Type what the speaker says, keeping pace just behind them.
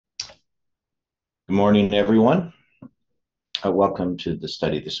Good morning, everyone. Welcome to the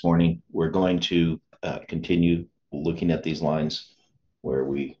study this morning. We're going to continue looking at these lines where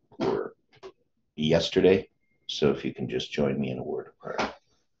we were yesterday. So if you can just join me in a word of prayer.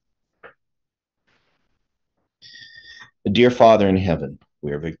 Dear Father in heaven,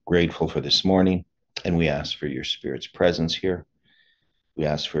 we are very grateful for this morning, and we ask for your Spirit's presence here. We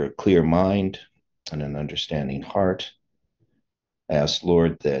ask for a clear mind and an understanding heart. I ask,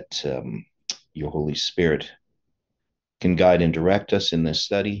 Lord, that your Holy Spirit can guide and direct us in this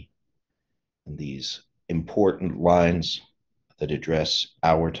study, and these important lines that address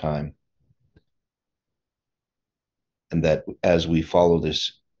our time. And that as we follow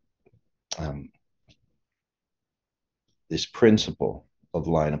this principle of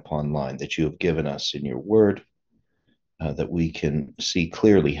line upon line that you have given us in your word, that we can see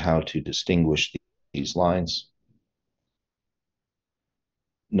clearly how to distinguish these lines,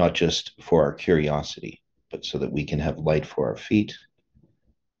 not just for our curiosity, but so that we can have light for our feet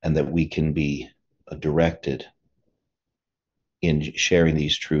and that we can be directed in sharing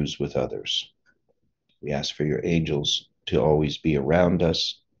these truths with others. We ask for your angels to always be around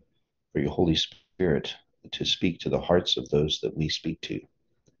us, for your Holy Spirit to speak to the hearts of those that we speak to,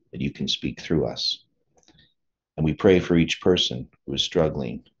 that you can speak through us. And we pray for each person who is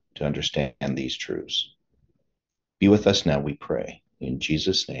struggling to understand these truths. Be with us now, we pray. In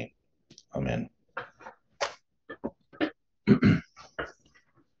Jesus' name, amen. Good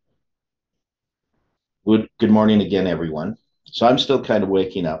morning again, everyone. So I'm still kind of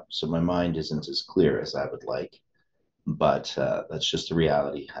waking up, so my mind isn't as clear as I would like, but that's just the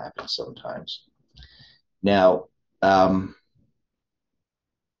reality. It happens sometimes. Now,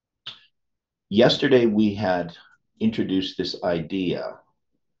 yesterday we had introduced this idea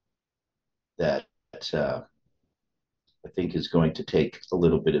that I think is going to take a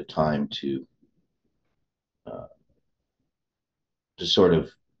little bit of time to sort of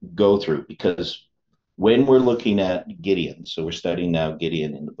go through, because when we're looking at Gideon, so we're studying now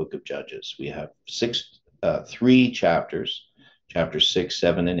Gideon in the book of Judges, we have three chapters, chapters 6,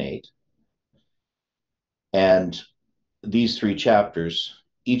 7, and 8. And these three chapters,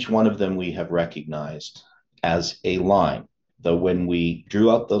 each one of them we have recognized as a line. Though when we drew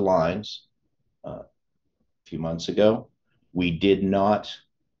out the lines a few months ago, we did not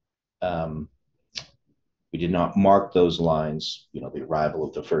mark those lines, the arrival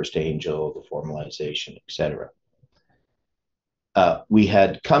of the first angel, the formalization, etc. We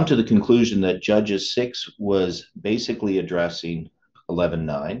had come to the conclusion that Judges 6 was basically addressing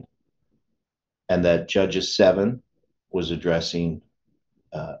 11:9, and that Judges 7 was addressing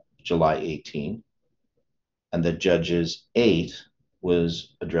July 18, and that Judges 8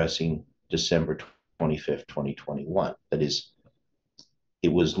 was addressing December 25th, 2021. That is,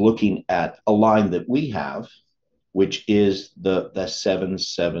 it was looking at a line that we have, which is the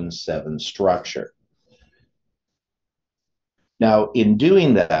 777 structure. Now, in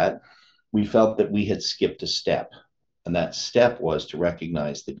doing that, we felt that we had skipped a step, and that step was to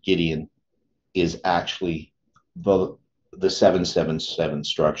recognize that Gideon is actually the 777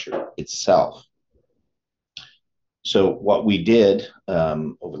 structure itself. So what we did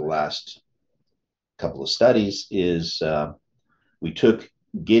over the last couple of studies is we took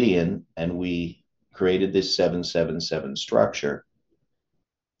Gideon and we created this 777 structure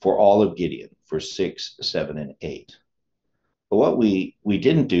for all of Gideon, for 6, 7, and 8. But what we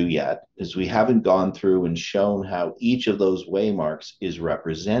didn't do yet is we haven't gone through and shown how each of those waymarks is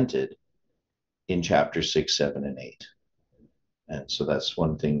represented in chapter 6, 7, and 8. And so that's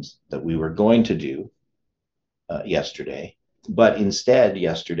one thing that we were going to do yesterday. But instead,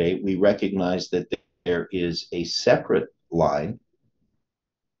 yesterday, we recognized that there is a separate line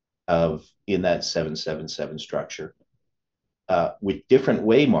in that 777 structure with different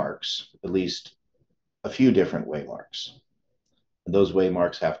waymarks, at least a few different waymarks. And those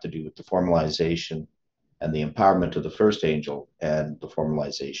waymarks have to do with the formalization and the empowerment of the first angel, and the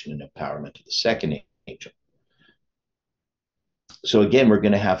formalization and empowerment of the second angel. So again, we're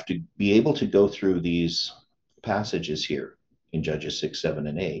going to have to be able to go through these passages here in Judges 6, 7,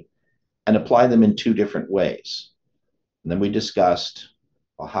 and 8 and apply them in two different ways. And then we discussed,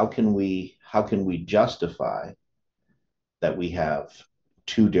 well, how can we justify that we have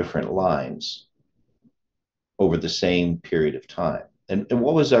two different lines over the same period of time? And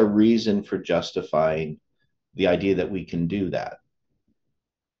what was our reason for justifying the idea that we can do that?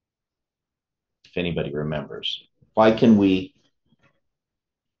 If anybody remembers, why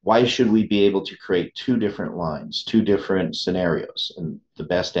should we be able to create two different lines, two different scenarios? And the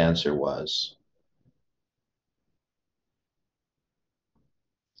best answer was,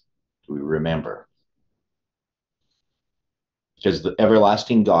 do we remember? Because the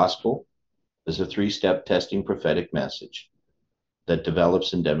everlasting gospel is a three-step testing prophetic message that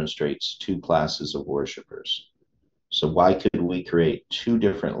develops and demonstrates two classes of worshipers. So why could we create two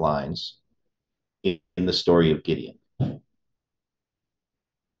different lines in the story of Gideon?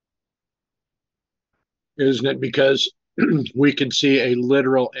 Isn't it because we can see a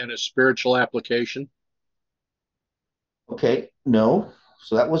literal and a spiritual application? Okay, no.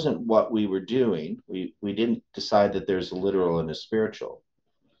 So that wasn't what we were doing. We didn't decide that there's a literal and a spiritual.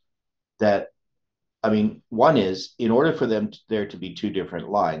 That I mean, one is in order for there to be two different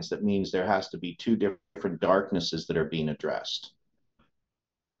lines, that means there has to be two different darknesses that are being addressed,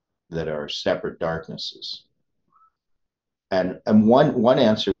 that are separate darknesses. And one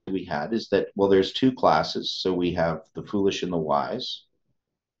answer we had is that, well, there's two classes. So we have the foolish and the wise.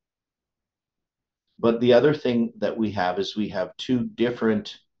 But the other thing that we have is we have two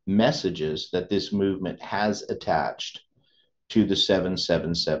different messages that this movement has attached to the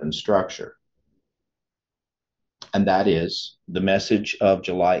 777 structure. And that is the message of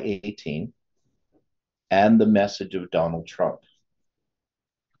July 18 and the message of Donald Trump.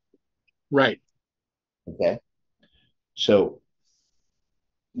 Right. Okay. So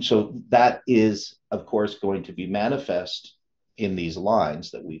that is, of course, going to be manifest in these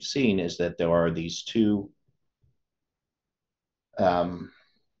lines that we've seen, is that there are these two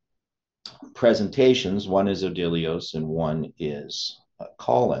presentations. One is Odilios and one is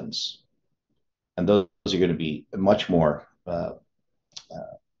Collins. And those are going to be much more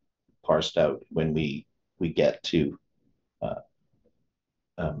parsed out when we get to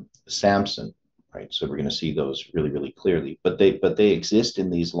Samson, right? So we're going to see those really, really clearly. But they exist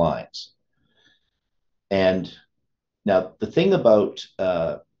in these lines. And now the thing about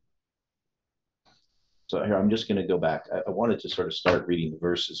so here I'm just going to go back. I wanted to sort of start reading the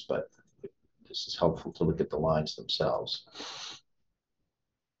verses, but this is helpful to look at the lines themselves.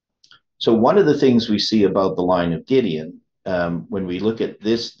 So one of the things we see about the line of Gideon, when we look at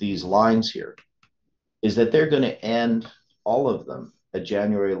these lines here, is that they're going to end, all of them, at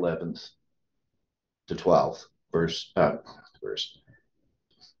January 11th to 12th, verse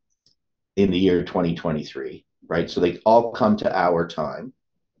in the year 2023, right? So they all come to our time.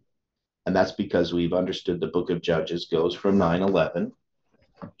 And that's because we've understood the book of Judges goes from 9/11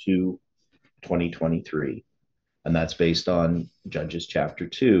 to 2023. And that's based on Judges chapter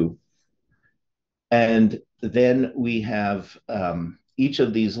 2. And then we have each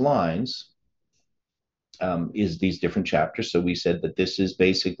of these lines is these different chapters. So we said that this is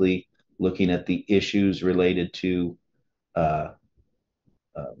basically looking at the issues related to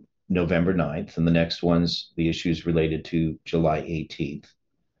November 9th. And the next one's the issues related to July 18th.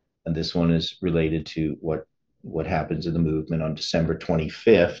 And this one is related to what happens in the movement on December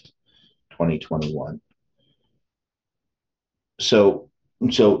 25th, 2021. So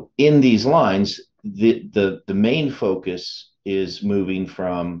in these lines, the main focus is moving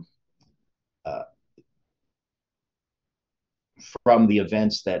from the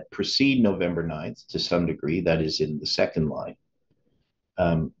events that precede November 9th to some degree. That is in the second line.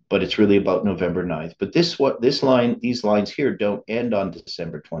 But it's really about November 9th. But these lines here don't end on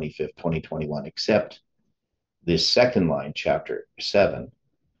December 25th, 2021, except this second line, chapter 7.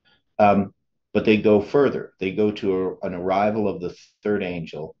 But they go further. They go to an arrival of the third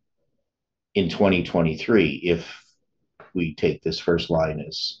angel in 2023, if we take this first line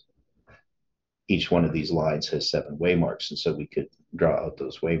as each one of these lines has 7 waymarks. And so we could draw out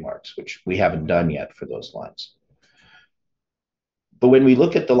those waymarks, which we haven't done yet for those lines. But when we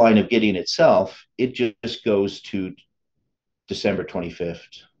look at the line of Gideon itself, it just goes to December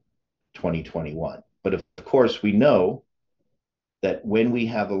 25th, 2021. But of course, we know that when we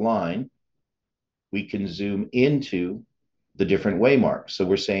have a line, we can zoom into the different waymarks. So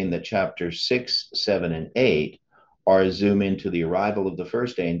we're saying that chapter 6, 7, and 8 are a zoom into the arrival of the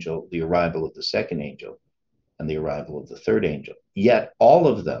first angel, the arrival of the second angel, and the arrival of the third angel. Yet all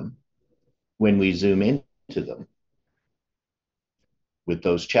of them, when we zoom into them, with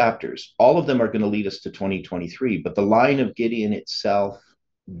those chapters, all of them are going to lead us to 2023, but the line of Gideon itself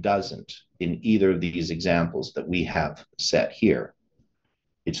doesn't in either of these examples that we have set here.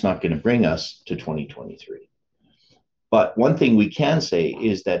 It's not going to bring us to 2023. But one thing we can say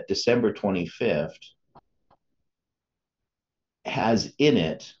is that December 25th has in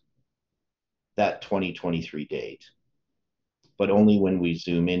it that 2023 date, but only when we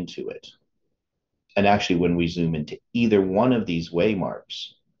zoom into it. And actually, when we zoom into either one of these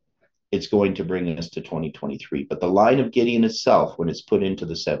waymarks, it's going to bring us to 2023. But the line of Gideon itself, when it's put into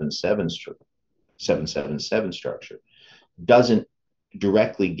the 777 structure, doesn't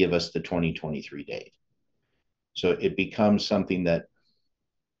directly give us the 2023 date. So it becomes something that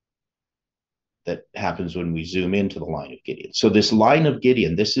happens when we zoom into the line of Gideon. So this line of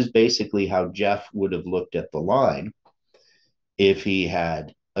Gideon, this is basically how Jeff would have looked at the line if he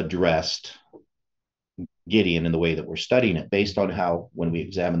had addressed Gideon in the way that we're studying it, based on how, when we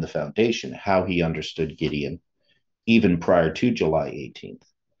examine the foundation, how he understood Gideon even prior to July 18th.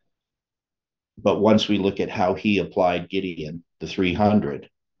 But once we look at how he applied Gideon, the 300,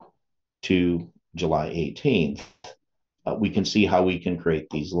 to July 18th, we can see how we can create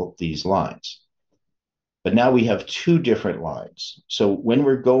these lines. But now we have two different lines. So when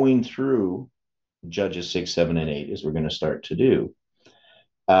we're going through Judges 6, 7, and 8, as we're going to start to do,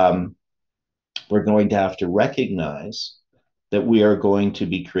 we're going to have to recognize that we are going to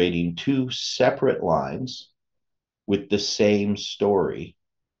be creating two separate lines with the same story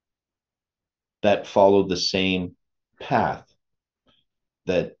that follow the same path,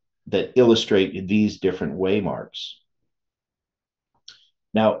 that illustrate these different waymarks.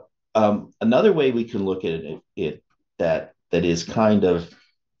 Now, another way we can look at it that is kind of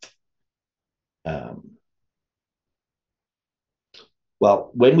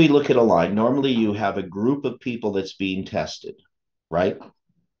well, when we look at a line, normally you have a group of people that's being tested, right?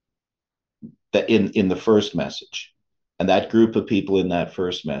 That in the first message, and that group of people in that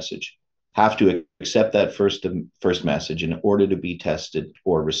first message have to accept that first message in order to be tested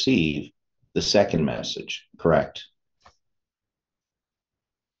or receive the second message, correct?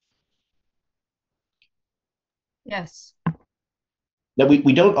 Yes. Now,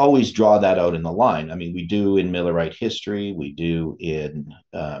 we don't always draw that out in the line. I mean, we do in Millerite history, we do in,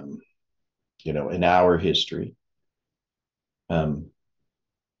 in our history. But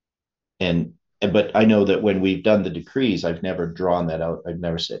I know that when we've done the decrees, I've never drawn that out. I've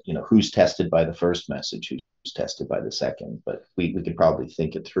never said, who's tested by the first message, who's tested by the second. But we could probably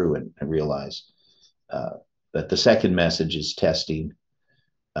think it through and realize that the second message is testing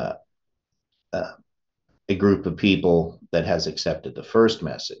a group of people that has accepted the first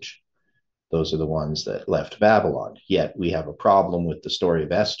message. Those are the ones that left Babylon. Yet we have a problem with the story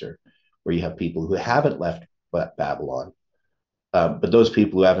of Esther, where you have people who haven't left Babylon. But those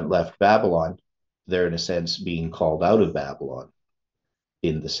people who haven't left Babylon, they're in a sense being called out of Babylon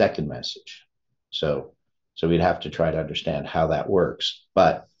in the second message. So we'd have to try to understand how that works.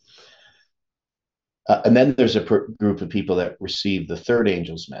 But and then there's a group of people that receive the third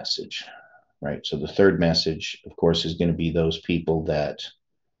angel's message, right? So the third message, of course, is going to be those people that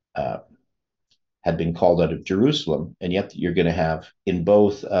had been called out of Jerusalem, and yet you're going to have in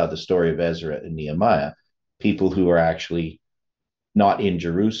both the story of Ezra and Nehemiah people who are actually not in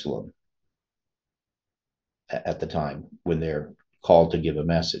Jerusalem at the time when they're called to give a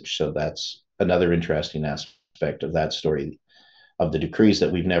message. So that's another interesting aspect of that story, of the decrees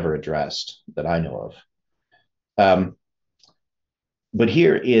that we've never addressed that I know of. But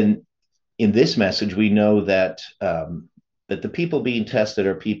here in this message, we know that that the people being tested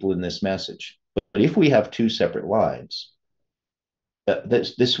are people in this message. But if we have two separate lines,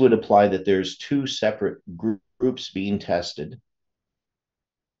 this would apply that there's two separate groups being tested,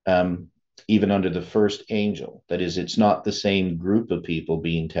 even under the first angel. That is, it's not the same group of people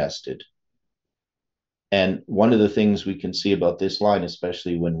being tested. And one of the things we can see about this line,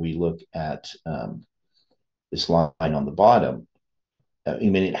 especially when we look at this line on the bottom, I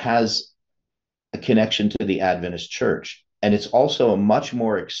mean, it has a connection to the Adventist church. And it's also a much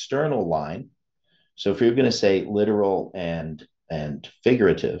more external line. So if you're going to say literal and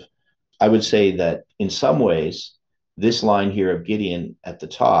figurative, I would say that in some ways, this line here of Gideon at the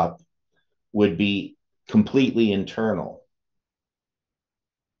top would be completely internal,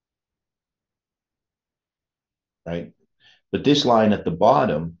 right? But this line at the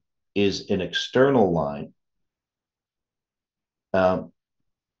bottom is an external line, to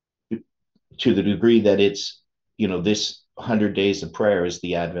the degree that it's, this 100 days of prayer is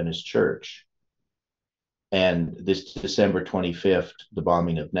the Adventist church. And this December 25th, the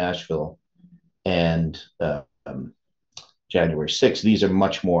bombing of Nashville, and January 6th, these are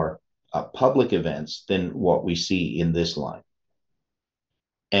much more public events than what we see in this line.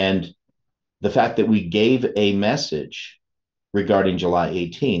 And the fact that we gave a message regarding July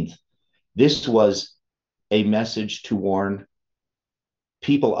 18th, this was a message to warn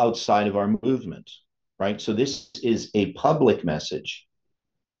people outside of our movement, right? So this is a public message,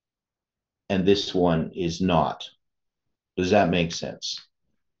 and this one is not. Does that make sense?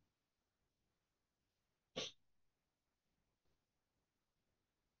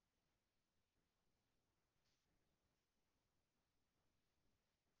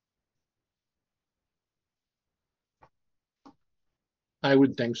 I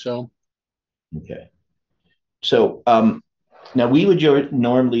would think so. Okay. So now we would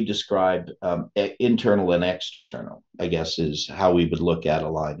normally describe internal and external, I guess, is how we would look at a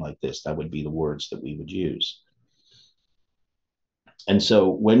line like this. That would be the words that we would use. And so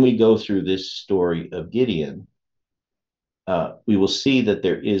when we go through this story of Gideon, we will see that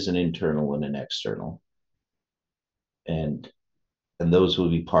there is an internal and an external. And those will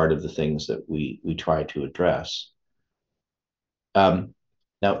be part of the things that we try to address.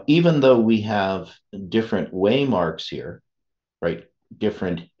 Now, even though we have different waymarks here, right? We have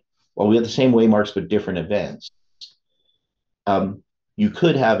the same waymarks, but different events. You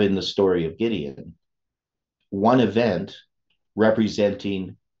could have in the story of Gideon one event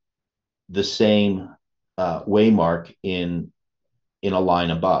representing the same waymark in a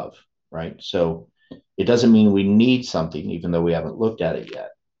line above, right? So it doesn't mean we need something, even though we haven't looked at it yet.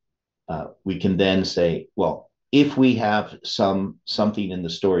 We can then say, well, if we have something in the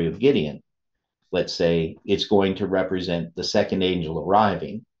story of Gideon, let's say it's going to represent the second angel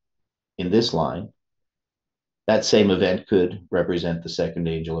arriving in this line, that same event could represent the second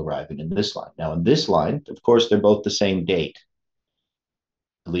angel arriving in this line. Now, in this line, of course, they're both the same date,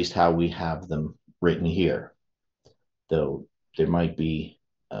 at least how we have them written here, though there might be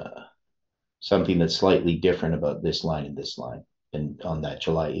something that's slightly different about this line and this line, and on that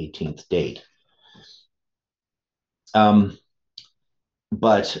July 18th date.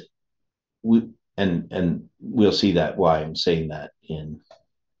 But we'll see that why I'm saying that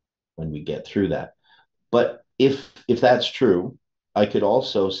when we get through that. But if that's true, I could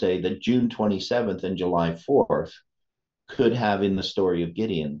also say that June 27th and July 4th could have in the story of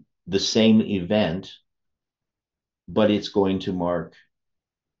Gideon the same event, but it's going to mark,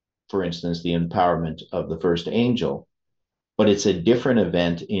 for instance, the empowerment of the first angel, but it's a different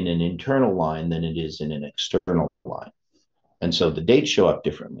event in an internal line than it is in an external line. And so the dates show up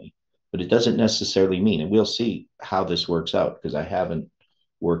differently, but it doesn't necessarily mean, and we'll see how this works out because I haven't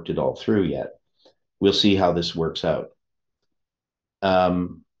worked it all through yet. We'll see how this works out.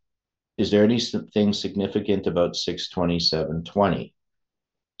 Is there anything significant about 6/27/20?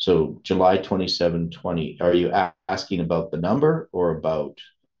 So July 27/20, are you asking about the number or about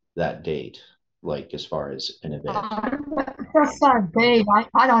that date, like as far as an event? Just that date.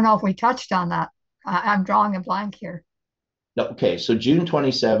 I don't know if we touched on that. I'm drawing a blank here. No, okay, so June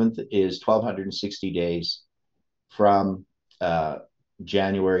 27th is 1,260 days from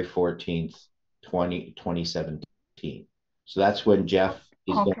January 14th, 2017. So that's when Jeff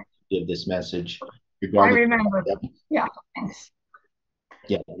is going to give this message. I remember. Yeah, thanks.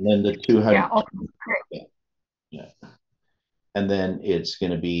 Yeah, and then the 200. Yeah, okay, great. Yeah. And then it's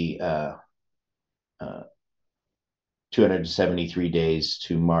going to be 273 days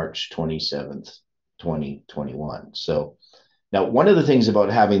to March 27th, 2021. So now, one of the things about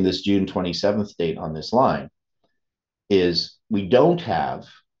having this June 27th date on this line is we don't have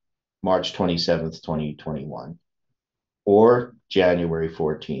March 27th, 2021 or January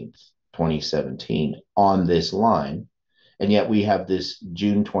 14th, 2017 on this line, and yet we have this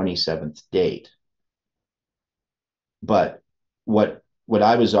June 27th date. But what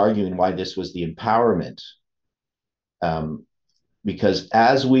I was arguing why this was the empowerment, because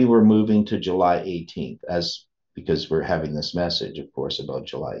as we were moving to July 18th, because we're having this message, of course, about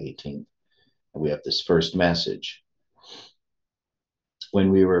July 18th, and we have this first message.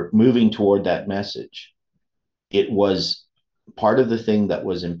 When we were moving toward that message, it was part of the thing that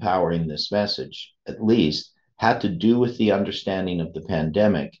was empowering this message, at least, had to do with the understanding of the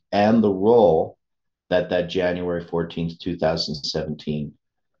pandemic and the role that January 14th, 2017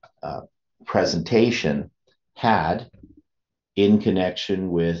 presentation had in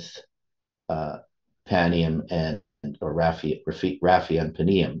connection with Panium or Raphia and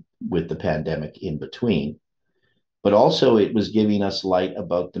Panium, with the pandemic in between. But also it was giving us light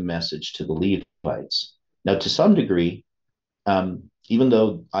about the message to the Levites. Now, to some degree, even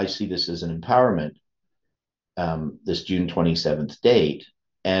though I see this as an empowerment, this June 27th date,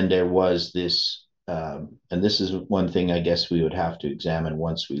 and there was this, and this is one thing I guess we would have to examine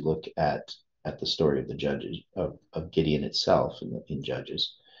once we look at the story of the Judges, of Gideon itself in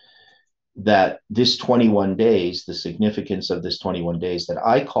Judges, that this 21 days, the significance of this 21 days that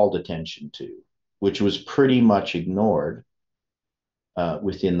I called attention to, which was pretty much ignored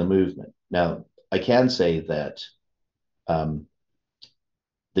within the movement. Now, I can say that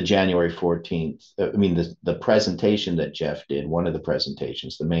the January 14th, the presentation that Jeff did, one of the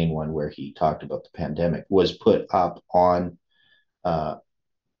presentations, the main one where he talked about the pandemic, was put up on the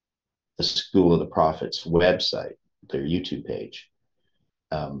School of the Prophets website, their YouTube page.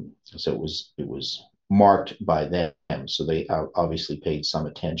 So it was marked by them. So they obviously paid some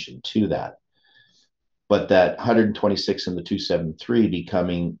attention to that. but that 126 and the 273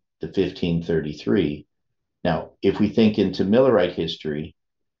 becoming the 1533. Now, if we think into Millerite history,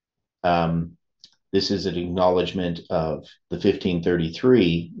 this is an acknowledgement of the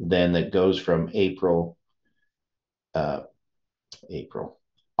 1533, then that goes from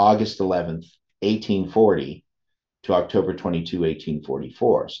August 11th, 1840 to October 22,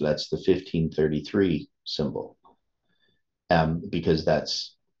 1844. So that's the 1533 symbol, because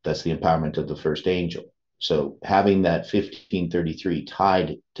that's the empowerment of the first angel. So having that 1533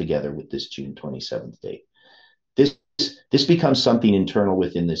 tied together with this June 27th date, this becomes something internal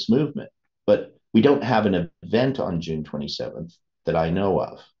within this movement. But we don't have an event on June 27th that I know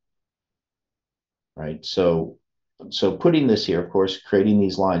of, right? So putting this here, of course, creating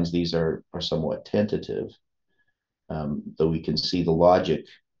these lines, these are somewhat tentative, though we can see the logic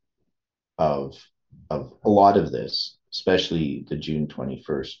of a lot of this, especially the June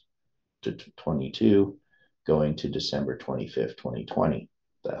 21st to 22, going to December 25th, 2020,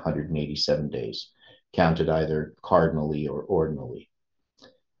 the 187 days, counted either cardinally or ordinally.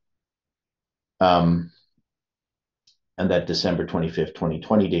 And that December 25th,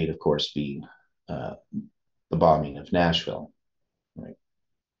 2020 date, of course, being the bombing of Nashville, right?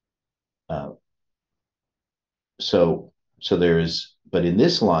 So there is, but in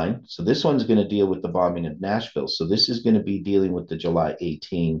this line, so this one's going to deal with the bombing of Nashville. So this is going to be dealing with the July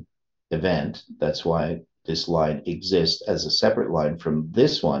 18 event. That's why this line exists as a separate line from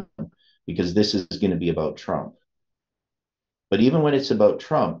this one, because this is going to be about Trump. But even when it's about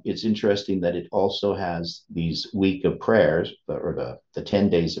Trump, it's interesting that it also has these week of prayers, or the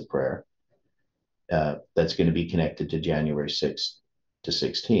 10 days of prayer, that's going to be connected to January 6th to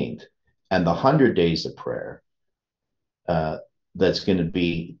 16th. And the 100 days of prayer, that's going to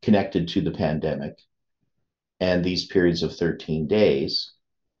be connected to the pandemic and these periods of 13 days.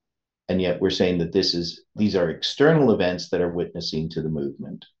 And yet we're saying that these are external events that are witnessing to the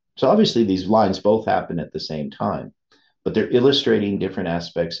movement. So obviously these lines both happen at the same time, but they're illustrating different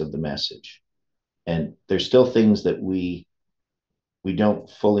aspects of the message. And there's still things that we don't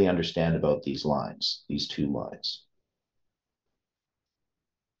fully understand about these lines, these two lines.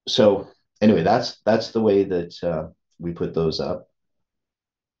 So anyway, that's the way that we put those up.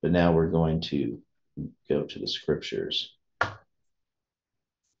 But now we're going to go to the scriptures.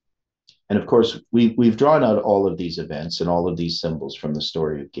 And of course, we've drawn out all of these events and all of these symbols from the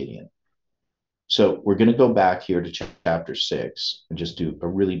story of Gideon. So we're going to go back here to chapter 6 and just do a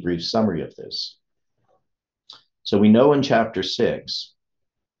really brief summary of this. So we know in chapter 6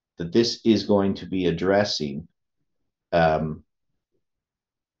 that this is going to be addressing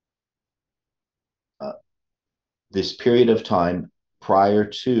this period of time prior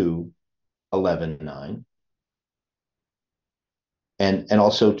to 11/9, and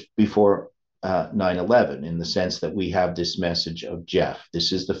also before 9/11, in the sense that we have this message of Jeff.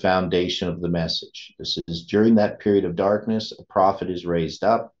 This is the foundation of the message. This is during that period of darkness, a prophet is raised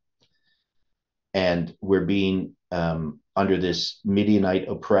up, and we're being under this Midianite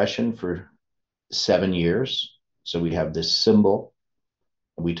oppression for 7 years. So we have this symbol.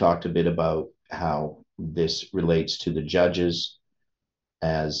 We talked a bit about how this relates to the judges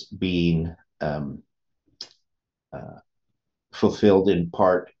as being fulfilled in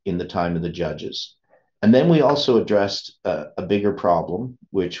part in the time of the judges. And then we also addressed a bigger problem,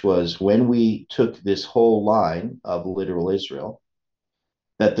 which was when we took this whole line of literal Israel,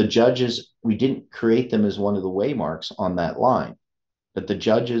 that the judges, we didn't create them as one of the waymarks on that line, that the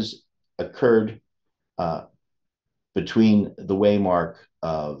judges occurred between the waymark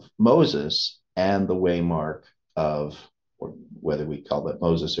of Moses and the waymark of, or whether we call that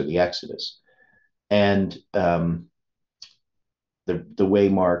Moses or the Exodus, and the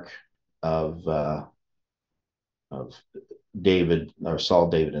waymark of David, or Saul,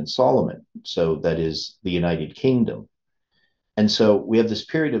 David, and Solomon. So that is the United Kingdom. And so we have this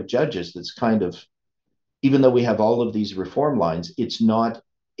period of judges that's kind of, even though we have all of these reform lines, it's not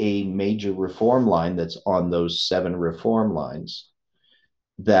a major reform line that's on those 7 reform lines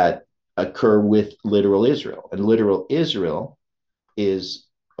that occur with literal Israel. And literal Israel is,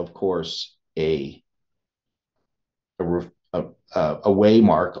 of course, a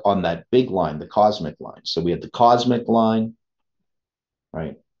waymark on that big line, the cosmic line. So we have the cosmic line,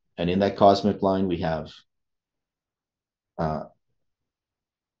 right? And in that cosmic line, we have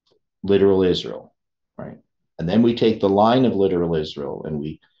literal Israel, right? And then we take the line of literal Israel and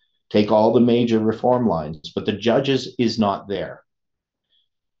we take all the major reform lines, but the judges is not there.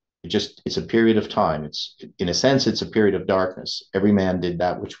 It's a period of time. It's, in a sense, it's a period of darkness. Every man did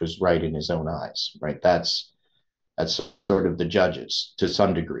that which was right in his own eyes, right? That's sort of the judges to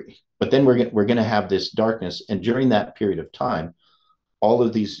some degree. But then we're going to have this darkness. And during that period of time, all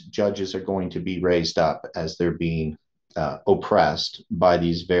of these judges are going to be raised up as they're being oppressed by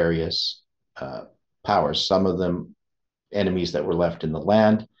these various powers. Some of them enemies that were left in the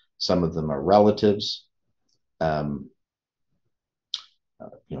land, some of them are relatives,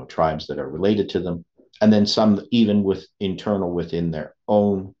 tribes that are related to them, and then some even with internal within their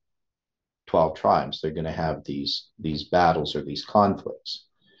own 12 tribes. They're going to have these battles or these conflicts.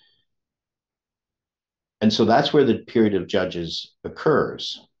 And so that's where the period of judges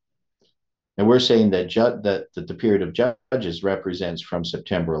occurs. And we're saying that that the period of judges represents from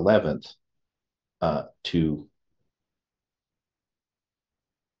September 11th to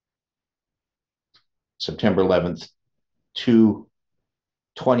September 11th to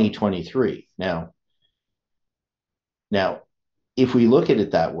 2023. Now, if we look at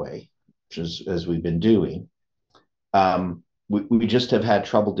it that way, which is as we've been doing, we just have had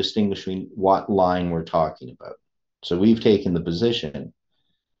trouble distinguishing what line we're talking about. So we've taken the position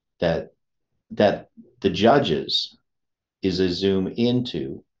that the judges is a zoom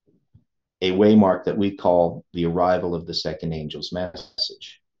into a waymark that we call the arrival of the second angel's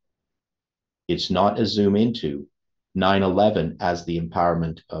message. It's not a zoom into 9/11 as the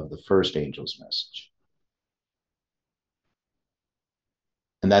empowerment of the first angel's message.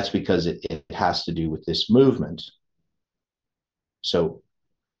 And that's because it has to do with this movement. So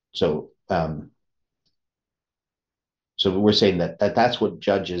we're saying that's what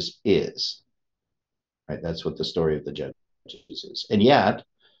Judges is, right? That's what the story of the Judges is. And yet,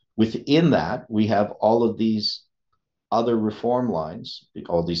 within that, we have all of these other reform lines,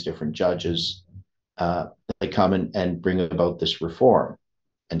 all these different judges that come and bring about this reform.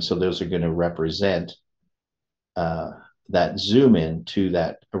 And so those are going to represent that zoom in to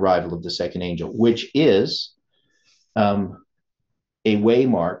that arrival of the second angel, which is a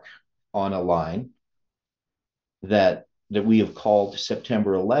waymark on a line that we have called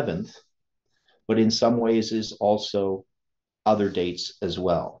September 11th, but in some ways is also other dates as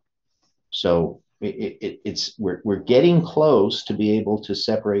well. So we're getting close to be able to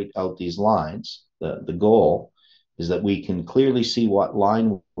separate out these lines. The goal is that we can clearly see what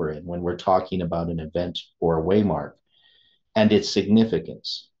line we're in when we're talking about an event or a waymark and its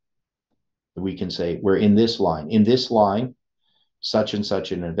significance. We can say we're in this line. In this line, such and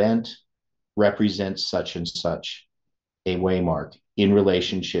such an event represents such and such a waymark in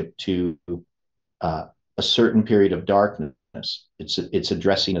relationship to a certain period of darkness. It's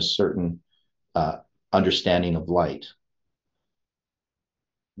addressing a certain understanding of light.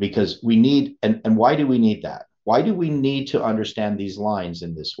 Because we need, and why do we need that? Why do we need to understand these lines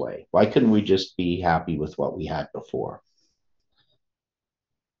in this way? Why couldn't we just be happy with what we had before?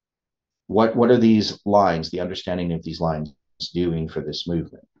 What are these lines, the understanding of these lines, doing for this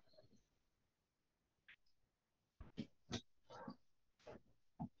movement?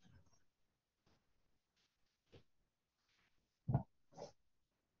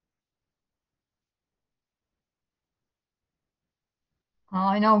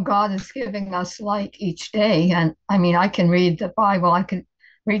 I know God is giving us light each day, and I mean, I can read the Bible, I can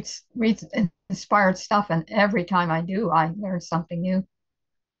read inspired stuff, and every time I do, I learn something new.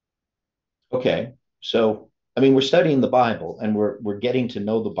 Okay, so I mean, we're studying the Bible, and we're getting to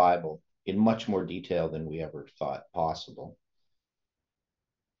know the Bible in much more detail than we ever thought possible.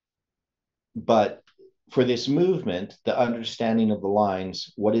 But for this movement, the understanding of the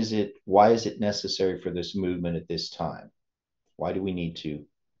lines, what is it? Why is it necessary for this movement at this time? Why do we need to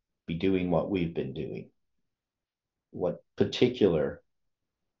be doing what we've been doing? What particular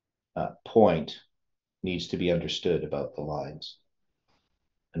point needs to be understood about the lines,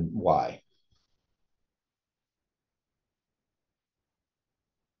 and why?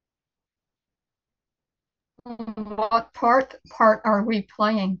 What part are we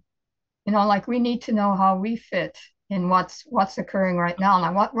playing? You know, like we need to know how we fit in what's occurring right now.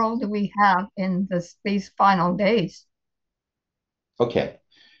 Now, what role do we have in these final days? Okay.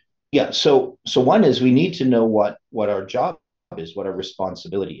 Yeah. So one is we need to know what our job is, what our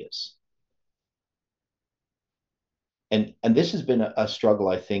responsibility is. And this has been a struggle,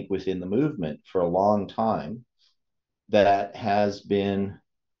 I think, within the movement for a long time. That has been,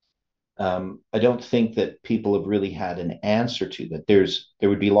 I don't think that people have really had an answer to that. There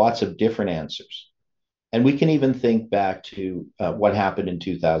would be lots of different answers. And we can even think back to what happened in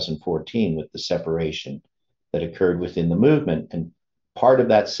 2014 with the separation that occurred within the movement. And part of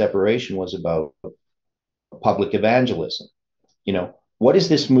that separation was about public evangelism. You know, what is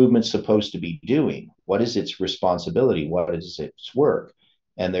this movement supposed to be doing? What is its responsibility? What is its work?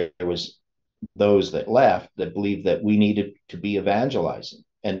 And there was those that left that believed that we needed to be evangelizing.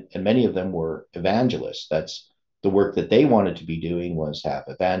 and many of them were evangelists. That's the work that they wanted to be doing, was have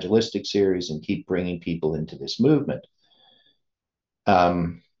evangelistic series and keep bringing people into this movement,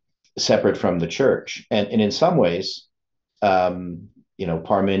 separate from the church. And in some ways,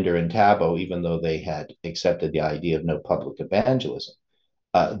 Parminder and Tabo, even though they had accepted the idea of no public evangelism,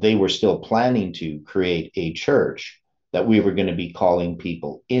 they were still planning to create a church that we were going to be calling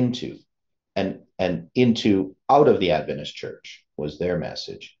people into, and into out of the Adventist church was their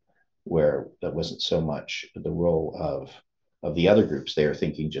message, where that wasn't so much the role of the other groups. They were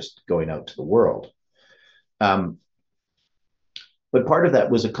thinking just going out to the world. But part of that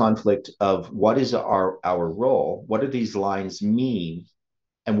was a conflict of what is our role? What do these lines mean?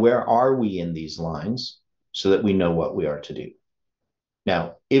 And where are we in these lines so that we know what we are to do?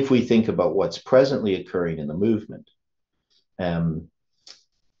 Now, if we think about what's presently occurring in the movement, and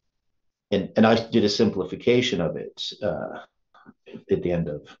I did a simplification of it at the end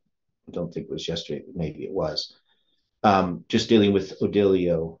of, I don't think it was yesterday, but maybe it was, just dealing with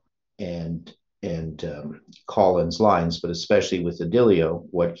Odilio and Colin's lines, but especially with Odilio,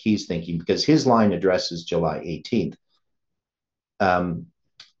 what he's thinking, because his line addresses July 18th.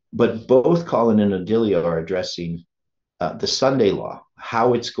 But both Colin and Odilio are addressing the Sunday law,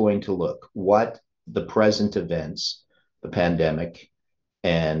 how it's going to look, what the present events, the pandemic,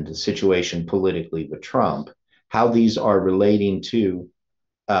 and the situation politically with Trump, how these are relating to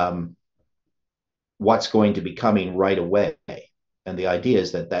what's going to be coming right away. And the idea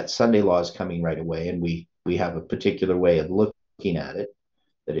is that Sunday law is coming right away, and we have a particular way of looking at it,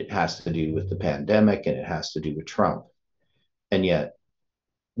 that it has to do with the pandemic and it has to do with Trump. And yet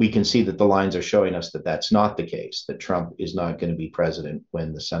we can see that the lines are showing us that that's not the case, that Trump is not going to be president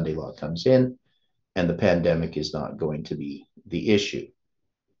when the Sunday law comes in, and the pandemic is not going to be the issue.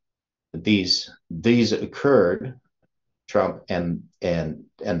 These occurred, Trump and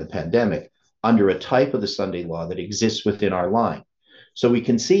the pandemic, under a type of the Sunday law that exists within our line. So we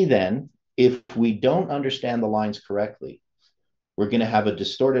can see then, if we don't understand the lines correctly, we're going to have a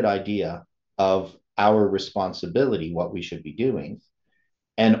distorted idea of our responsibility, what we should be doing,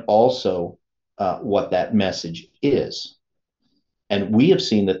 and also what that message is. And we have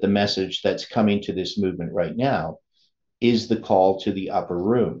seen that the message that's coming to this movement right now is the call to the upper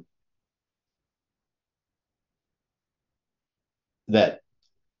room. That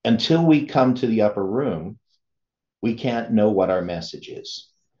until we come to the upper room, we can't know what our message is.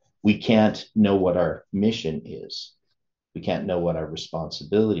 We can't know what our mission is. We can't know what our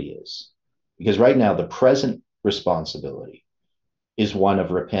responsibility is. Because right now, the present responsibility is one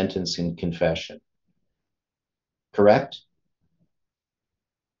of repentance and confession. Correct?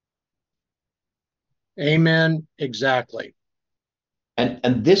 Amen. Exactly.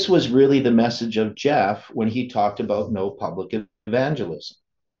 And this was really the message of Jeff when he talked about no public evangelism.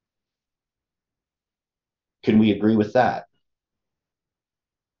 Can we agree with that?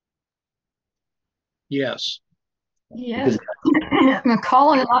 Yes. Yes.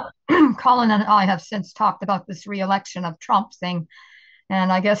 Colin and I have since talked about this re-election of Trump thing.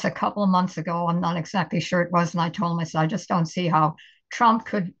 And I guess a couple of months ago, I'm not exactly sure it was, and I told myself, I just don't see how Trump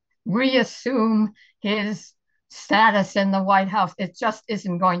could reassume his status in the White House. It just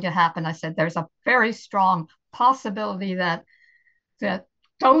isn't going to happen. I said, there's a very strong possibility that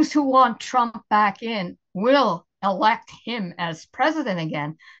those who want Trump back in will elect him as president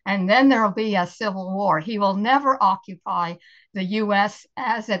again, and then there will be a civil war. He will never occupy the U.S.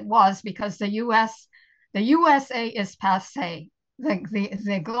 as it was, because the USA is passé.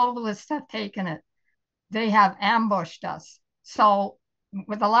 The globalists have taken it. They have ambushed us. So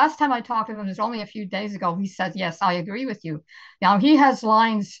with the last time I talked to him, it was only a few days ago, he said, yes, I agree with you. Now he has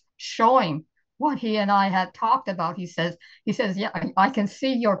lines showing what he and I had talked about. He says, yeah, I can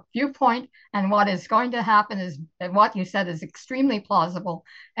see your viewpoint, and what is going to happen is what you said is extremely plausible.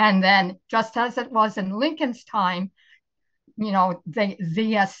 And then, just as it was in Lincoln's time,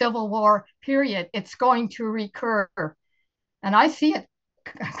 the Civil War period, it's going to recur. And I see it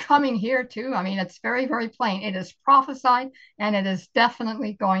coming here too. I mean, it's very, very plain. It is prophesied, and it is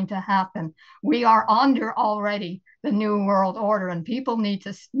definitely going to happen. We are under already the New World Order, and people need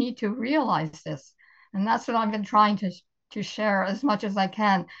to realize this. And that's what I've been trying to share as much as I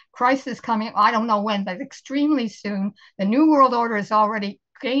can. Christ is coming, I don't know when, but extremely soon. The New World Order is already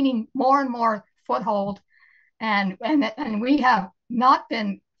gaining more and more foothold, and we have not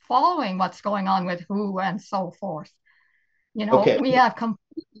been following what's going on with WHO and so forth. Okay. We have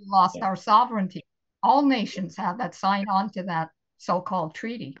completely lost our sovereignty. All nations have that signed on to that so-called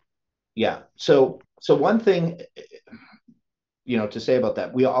treaty. Yeah. So one thing, to say about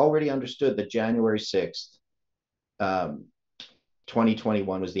that, we already understood that January 6th,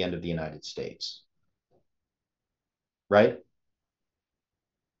 2021 was the end of the United States, right?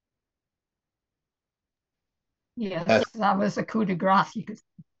 Yes, that was a coup de grace, you could say.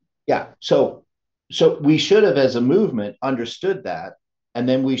 Yeah. So we should have, as a movement, understood that, and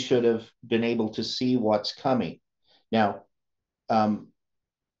then we should have been able to see what's coming. Now, now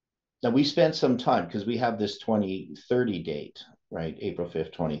we spent some time because we have this 2030 date, right? April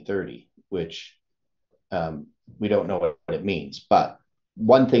 5th, 2030, which we don't know what it means. But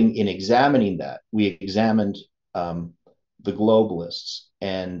one thing in examining that, we examined the globalists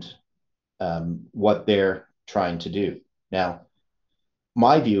and what they're trying to do. Now,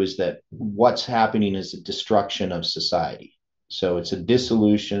 my view is that what's happening is a destruction of society. So it's a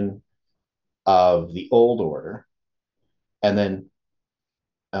dissolution of the old order. And then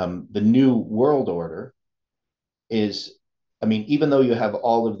the new world order is, I mean, even though you have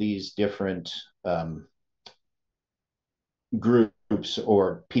all of these different groups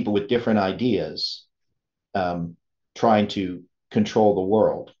or people with different ideas trying to control the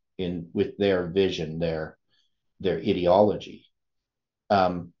world with their vision, their ideology.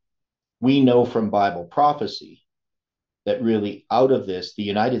 We know from Bible prophecy that really out of this, the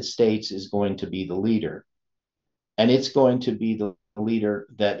United States is going to be the leader. And it's going to be the leader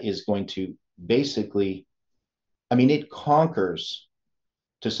that is going to basically, I mean, it conquers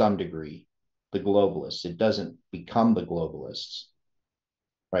to some degree the globalists. It doesn't become the globalists,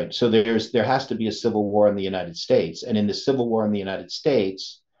 right? So there has to be a civil war in the United States. And in the civil war in the United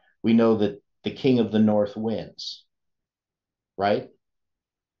States, we know that the king of the North wins, right?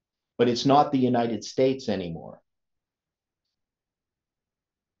 But it's not the United States anymore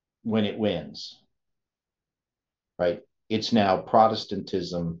when it wins, right? It's now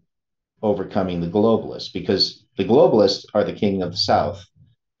Protestantism overcoming the globalists, because the globalists are the king of the South.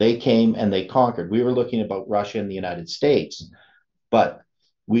 They came and they conquered. We were looking about Russia and the United States, but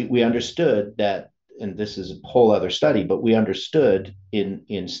we understood that, and this is a whole other study, but we understood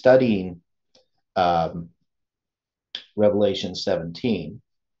in studying Revelation 17,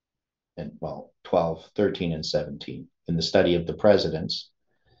 and well, 12, 13, and 17, in the study of the presidents,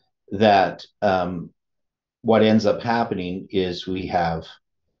 that what ends up happening is we have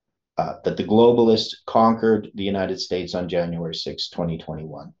that the globalists conquered the United States on January 6,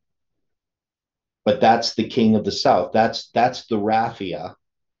 2021. But that's the king of the South. That's the raffia.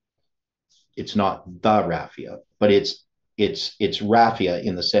 It's not the raffia, but it's raffia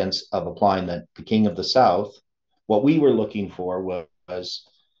in the sense of applying that the king of the South. What we were looking for was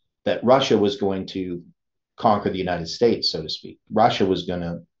that Russia was going to conquer the United States, so to speak. Russia was going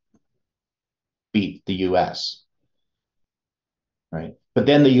to beat the US, right? But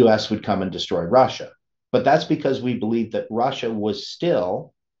then the US would come and destroy Russia. But that's because we believed that Russia was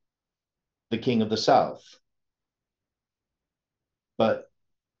still the king of the South. But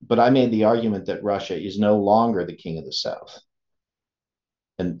I made the argument that Russia is no longer the king of the South.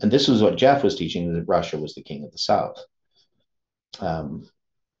 And this was what Jeff was teaching, that Russia was the king of the South.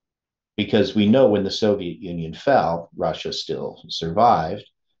 Because we know when the Soviet Union fell, Russia still survived.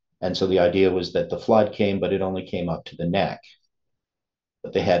 And so the idea was that the flood came, but it only came up to the neck.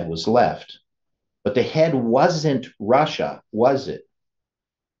 But the head was left. But the head wasn't Russia, was it?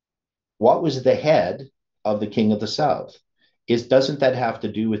 What was the head of the king of the South? Doesn't that have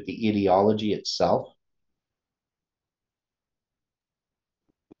to do with the ideology itself?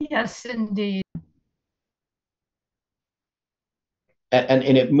 Yes, indeed. And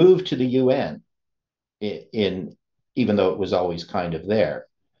it moved to the UN even though it was always kind of there.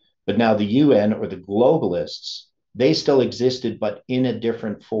 But now the UN, or the globalists, they still existed, but in a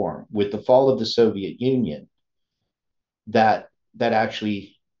different form. With the fall of the Soviet Union, that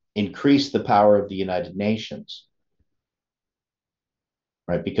actually increased the power of the United Nations,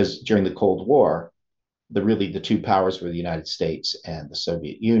 right? Because during the Cold War, the two powers were the United States and the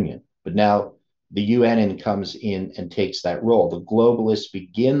Soviet Union. But now the UN comes in and takes that role. The globalists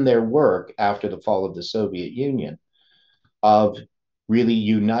begin their work after the fall of the Soviet Union of really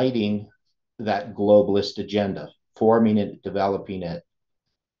uniting that globalist agenda, forming it, developing it.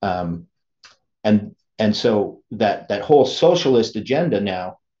 And so that whole socialist agenda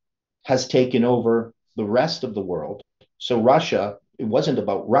now has taken over the rest of the world. So Russia, it wasn't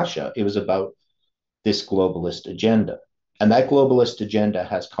about Russia, it was about this globalist agenda. And that globalist agenda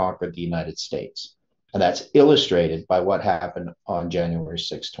has conquered the United States. And that's illustrated by what happened on January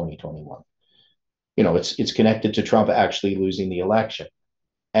 6, 2021. You know, it's connected to Trump actually losing the election.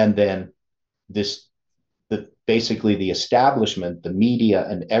 And then basically the establishment, the media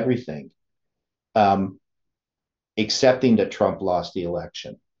and everything, accepting that Trump lost the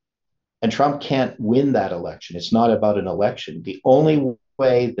election. And Trump can't win that election. It's not about an election. The only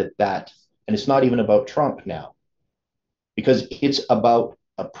way and it's not even about Trump now, because it's about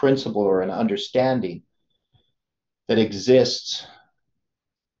a principle or an understanding that exists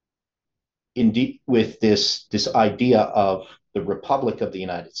with this idea of the Republic of the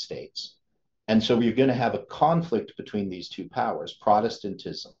United States. And so you're going to have a conflict between these two powers,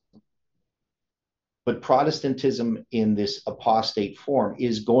 Protestantism. But Protestantism in this apostate form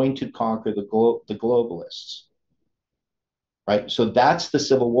is going to conquer the globalists, right? So that's the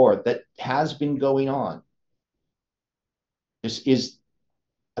Civil War that has been going on.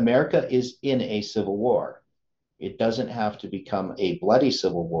 America is in a civil war. It doesn't have to become a bloody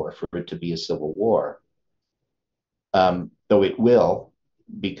civil war for it to be a civil war, though it will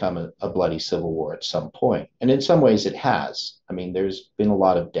become a bloody civil war at some point. And in some ways it has. I mean, there's been a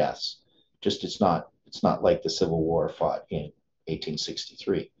lot of deaths. Just it's not like the Civil War fought in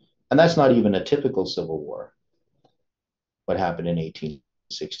 1863. And that's not even a typical civil war, what happened in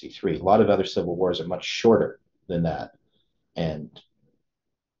 1863. A lot of other civil wars are much shorter than that. And,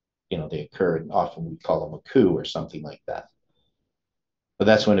 they occur, and often we call them a coup or something like that. But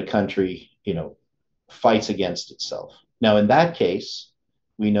that's when a country, fights against itself. Now, in that case,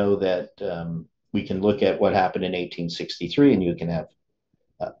 we know that we can look at what happened in 1863, and you can have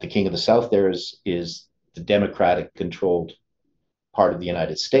the King of the South there is the Democratic controlled part of the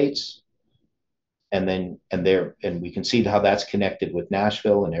United States. And we can see how that's connected with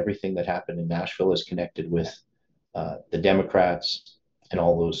Nashville, and everything that happened in Nashville is connected with the Democrats and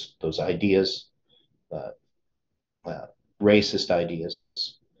all those ideas, racist ideas,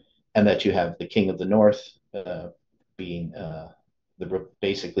 and that you have the King of the North being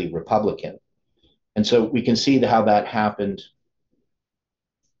basically Republican. And so we can see how that happened,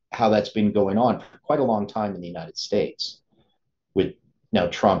 how that's been going on for quite a long time in the United States, with now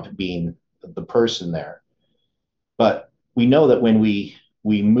Trump being the person there. But we know that when we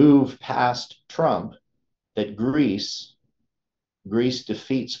move past Trump, that Greece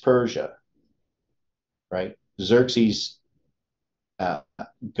defeats Persia, right? Xerxes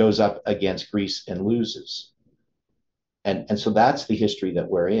goes up against Greece and loses. And so that's the history that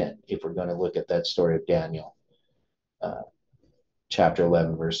we're in, if we're going to look at that story of Daniel, chapter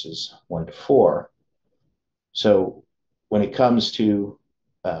 11, verses 1 to 4. So when it comes to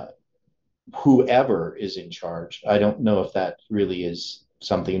whoever is in charge, I don't know if that really is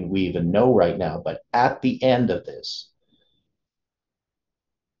something we even know right now, but at the end of this,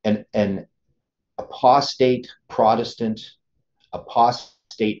 an apostate Protestant,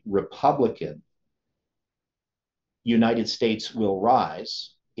 apostate Republican United States will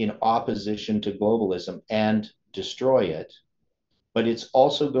rise in opposition to globalism and destroy it, but it's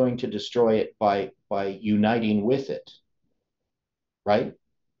also going to destroy it by uniting with it, right?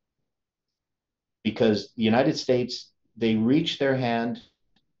 Because the United States, they reach their hand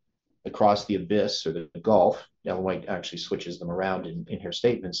across the abyss or the Gulf. Ellen White actually switches them around in her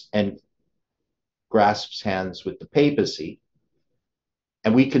statements, and grasps hands with the papacy.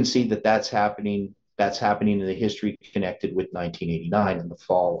 And we can see that that's happening in the history connected with 1989 and the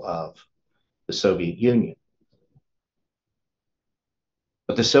fall of the Soviet Union.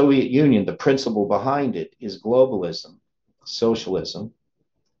 But the Soviet Union, the principle behind it is globalism, socialism,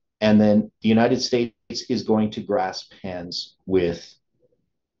 and then the United States is going to grasp hands with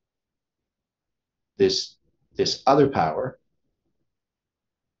this other power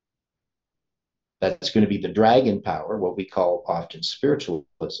that's going to be the dragon power, what we call often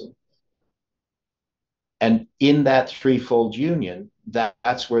spiritualism. And in that threefold union,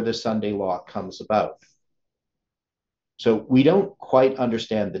 that's where the Sunday law comes about. So we don't quite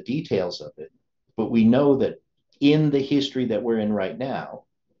understand the details of it, but we know that in the history that we're in right now,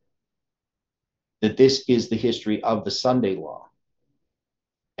 that this is the history of the Sunday law.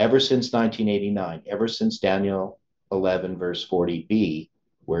 Ever since 1989, ever since Daniel 11, verse 40b,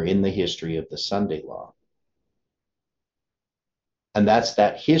 we're in the history of the Sunday law. And that's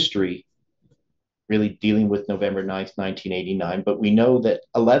that history really dealing with November 9th, 1989. But we know that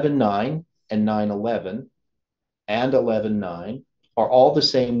 11/9 and 9/11 and 11/9 are all the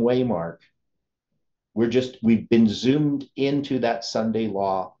same waymark. We've been zoomed into that Sunday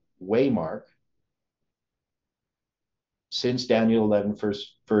law waymark since Daniel 11,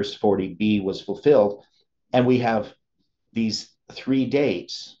 verse 40b was fulfilled. And we have these three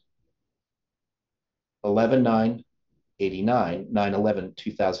dates, 11/9, 89, 9/11,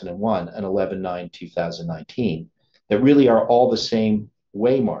 2001, and 11/9, 2019, that really are all the same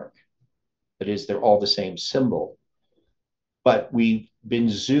waymark. That is, they're all the same symbol. But we've been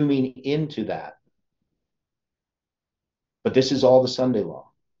zooming into that. But this is all the Sunday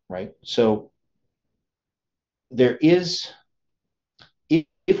law. right? So there is,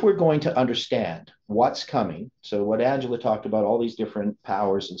 if we're going to understand what's coming, so what Angela talked about, all these different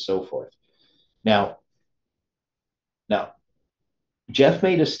powers and so forth. Now, Jeff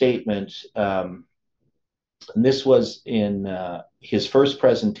made a statement, and this was in his first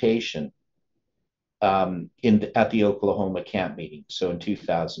presentation at the Oklahoma camp meeting, so in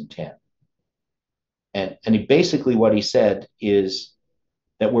 2010. And basically what he said is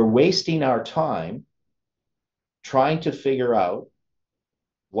that we're wasting our time trying to figure out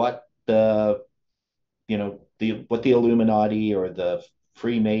what the Illuminati or the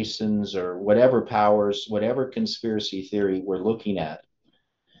Freemasons or whatever powers, whatever conspiracy theory we're looking at,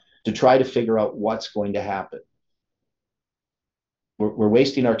 to try to figure out what's going to happen. We're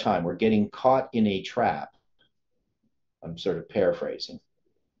wasting our time. We're getting caught in a trap. I'm sort of paraphrasing,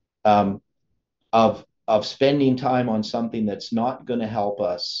 of spending time on something that's not going to help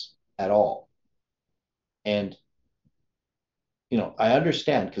us at all. And I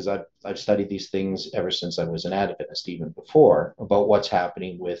understand, because I've studied these things ever since I was an Adventist, even before, about what's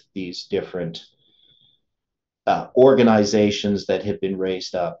happening with these different organizations that have been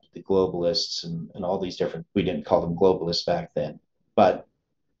raised up, the globalists and all these different, we didn't call them globalists back then, but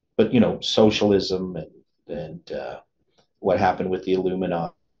socialism and what happened with the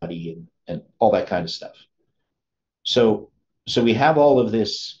Illuminati and all that kind of stuff. So we have all of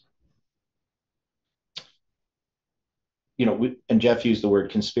this, and Jeff used the word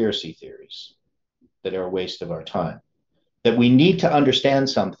conspiracy theories that are a waste of our time, that we need to understand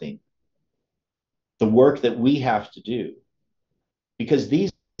something, the work that we have to do, because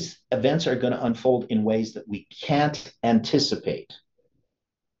these events are going to unfold in ways that we can't anticipate.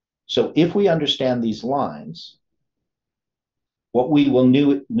 So if we understand these lines, what we will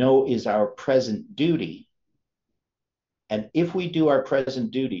know is our present duty. And if we do our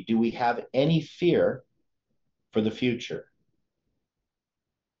present duty, do we have any fear for the future?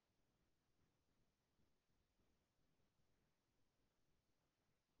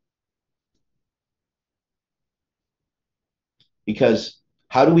 Because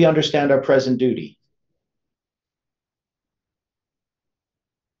how do we understand our present duty?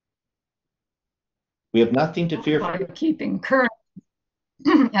 We have nothing to fear by keeping current,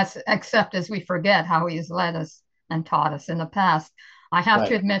 except as we forget how he's led us and taught us in the past. I have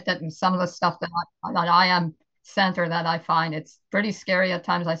to admit that in some of the stuff that I am center, that I find it's pretty scary at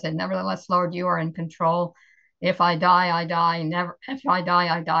times. I say, nevertheless, Lord, you are in control. If I die, I die. Never, if I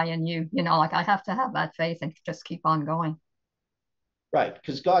die in you. Like I have to have that faith and just keep on going. Right,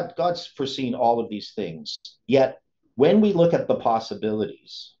 because God's foreseen all of these things. Yet, when we look at the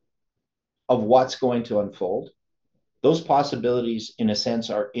possibilities of what's going to unfold, those possibilities, in a sense,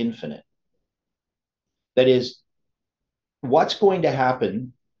 are infinite. That is, what's going to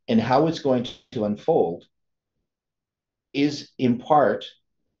happen and how it's going to unfold is in part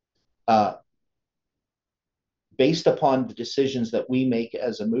based upon the decisions that we make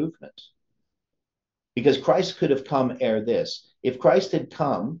as a movement. Because Christ could have come ere this. If Christ had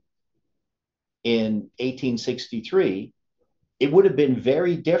come in 1863, it would have been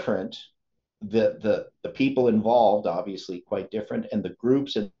very different. The people involved, obviously quite different, and the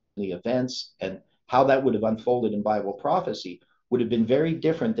groups and the events and how that would have unfolded in Bible prophecy would have been very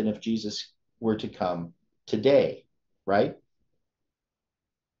different than if Jesus were to come today, right?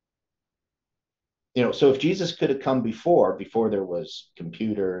 So if Jesus could have come before there was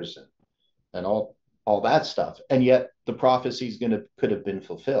computers and all that stuff, and yet the prophecies could have been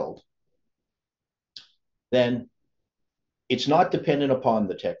fulfilled, then it's not dependent upon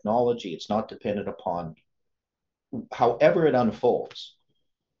the technology. It's not dependent upon however it unfolds,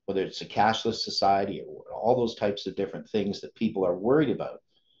 whether it's a cashless society or all those types of different things that people are worried about.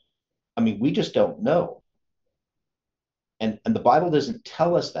 I mean, we just don't know. And the Bible doesn't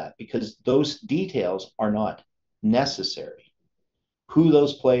tell us that, because those details are not necessary. Who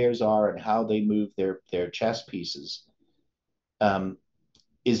those players are and how they move their chess pieces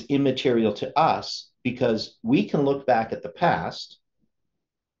is immaterial to us, because we can look back at the past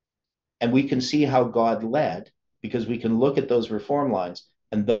and we can see how God led, because we can look at those reform lines,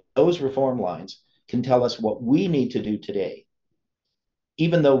 and those reform lines can tell us what we need to do today,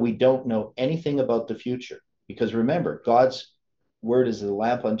 even though we don't know anything about the future. Because remember, God's word is a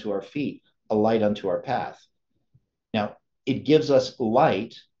lamp unto our feet, a light unto our path. Now, it gives us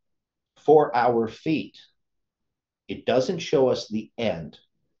light for our feet. It doesn't show us the end.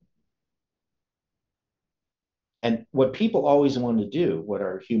 And what people always want to do, what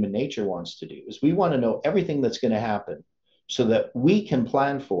our human nature wants to do, is we want to know everything that's going to happen so that we can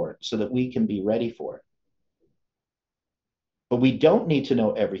plan for it, so that we can be ready for it. But we don't need to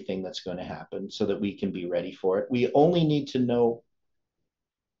know everything that's going to happen so that we can be ready for it. We only need to know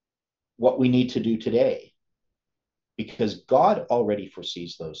what we need to do today, because God already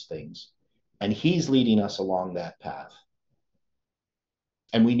foresees those things and he's leading us along that path.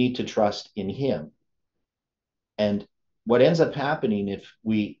 And we need to trust in him. And what ends up happening if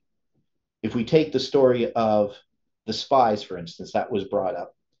we take the story of the spies, for instance, that was brought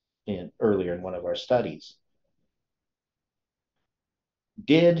up earlier in one of our studies.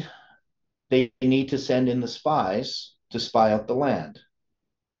 Did they need to send in the spies to spy out the land?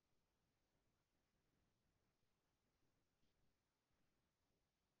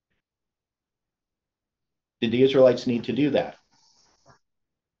 Did the Israelites need to do that?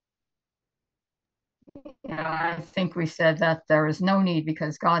 Yeah, I think we said that there is no need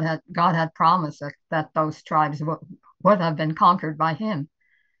because God had promised that those tribes would have been conquered by him.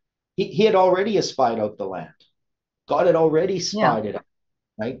 He had already espied out the land. God had already spied it out,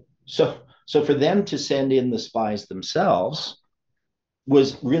 right? So for them to send in the spies themselves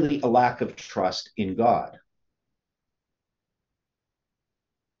was really a lack of trust in God.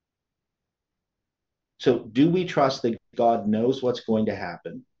 So do we trust that God knows what's going to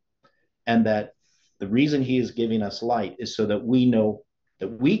happen, and that the reason he is giving us light is so that we know,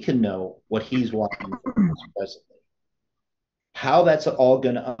 that we can know what he's wanting for us presently? How that's all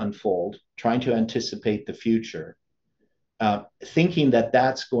going to unfold, trying to anticipate the future, thinking that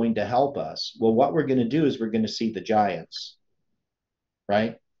that's going to help us. Well, what we're going to do is we're going to see the giants,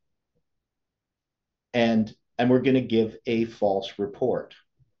 right? And we're going to give a false report.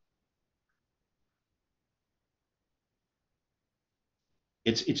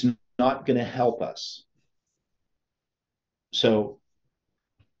 It's not going to help us. So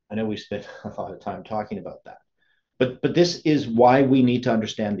I know we spent a lot of time talking about that, but this is why we need to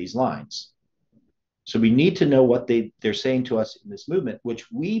understand these lines. So we need to know what they're saying to us in this movement, which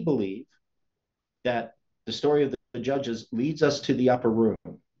we believe that the story of the judges leads us to the upper room,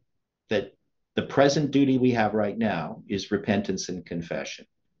 that the present duty we have right now is repentance and confession.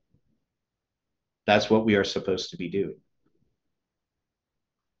 That's what we are supposed to be doing.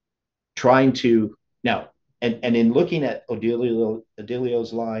 Trying to now, and in looking at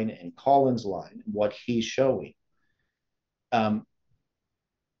Odilio's line and Colin's line, what he's showing,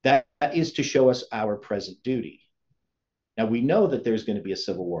 that is to show us our present duty. Now, we know that there's going to be a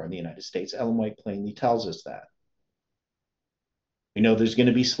civil war in the United States. Ellen White plainly tells us that. We know there's going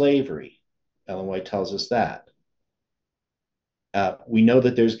to be slavery. Ellen White tells us that. We know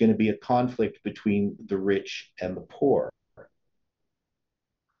that there's going to be a conflict between the rich and the poor,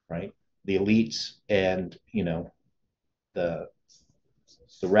 right? The elites and, the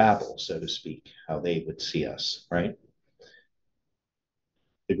rabble, so to speak, how they would see us, right?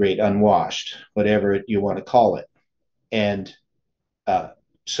 The great unwashed, whatever you want to call it. And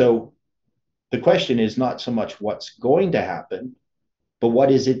so the question is not so much what's going to happen, but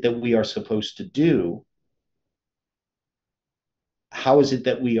what is it that we are supposed to do? How is it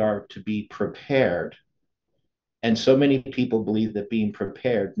that we are to be prepared? And so many people believe that being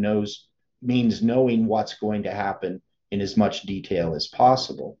prepared means knowing what's going to happen in as much detail as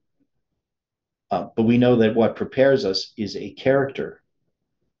possible. But we know that what prepares us is a character,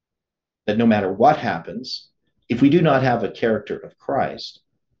 that no matter what happens, if we do not have a character of Christ,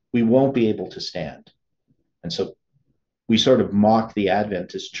 we won't be able to stand. And so we sort of mock the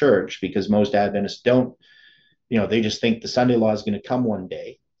Adventist church because most Adventists don't, they just think the Sunday law is going to come one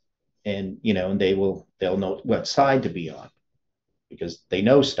day, and, and they'll know what side to be on because they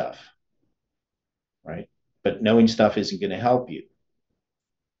know stuff, right? But knowing stuff isn't going to help you.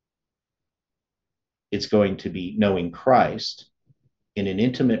 It's going to be knowing Christ in an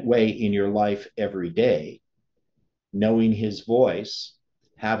intimate way in your life every day, knowing his voice,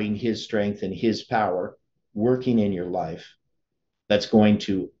 having his strength and his power working in your life, that's going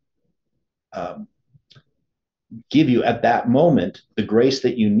to give you at that moment the grace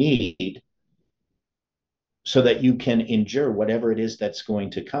that you need so that you can endure whatever it is that's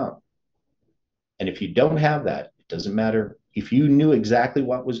going to come. And if you don't have that, it doesn't matter. If you knew exactly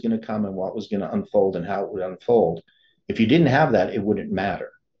what was going to come and what was going to unfold and how it would unfold, if you didn't have that, it wouldn't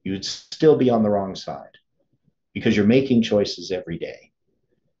matter. You would still be on the wrong side because you're making choices every day.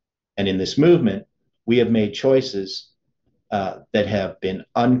 And in this movement, we have made choices that have been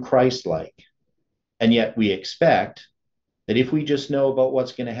un-Christ-like. And yet we expect that if we just know about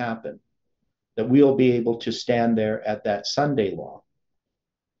what's going to happen, that we'll be able to stand there at that Sunday law.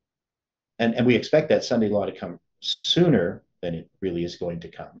 And we expect that Sunday law to come sooner than it really is going to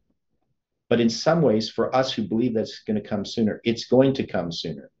come. But in some ways, for us who believe that's going to come sooner, it's going to come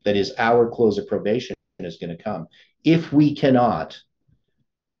sooner. That is our close of probation. is going to come if we cannot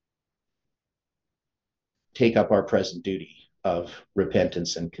take up our present duty of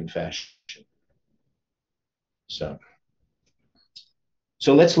repentance and confession. So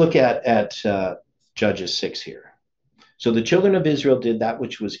let's look at Judges 6 here. So the children of Israel did that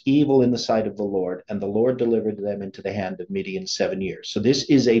which was evil in the sight of the Lord, and the Lord delivered them into the hand of Midian 7 years. So this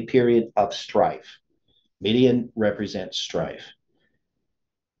is a period of strife. Midian represents strife.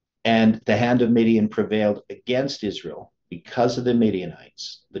 And the hand of Midian prevailed against Israel because of the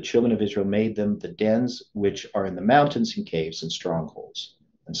Midianites. The children of Israel made them the dens which are in the mountains and caves and strongholds.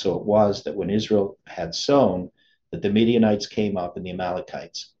 And so it was that when Israel had sown, that the Midianites came up, and the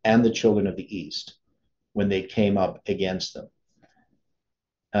Amalekites and the children of the east, when they came up against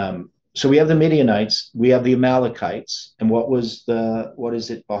them. So we have the Midianites, we have the Amalekites, and what is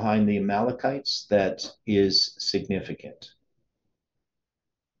it behind the Amalekites that is significant?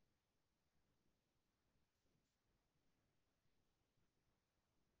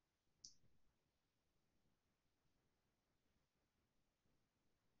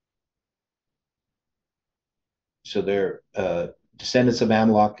 So they're descendants of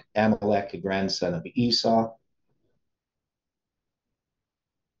Amalek, a grandson of Esau.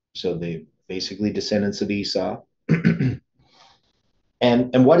 So they basically descendants of Esau. And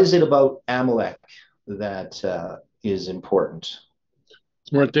what is it about Amalek that is important?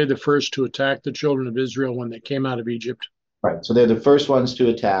 Weren't they the first to attack the children of Israel when they came out of Egypt? Right. So they're the first ones to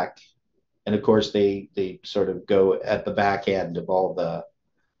attack. And of course, they sort of go at the back end of all the...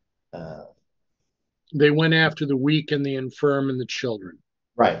 They went after the weak and the infirm and the children.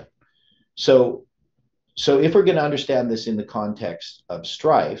 Right. So if we're going to understand this in the context of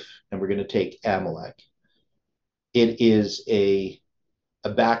strife, and we're going to take Amalek, it is a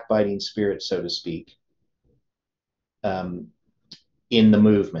backbiting spirit, so to speak, in the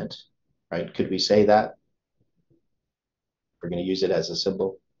movement, right? Could we say that? We're going to use it as a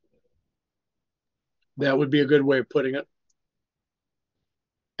symbol. That would be a good way of putting it.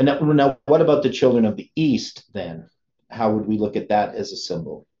 And now, what about the children of the east then? How would we look at that as a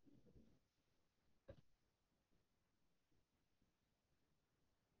symbol?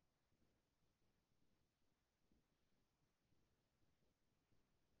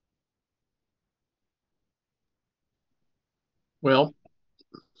 Well,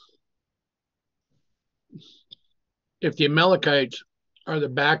 if the Amalekites are the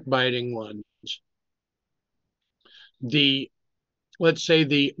backbiting ones, let's say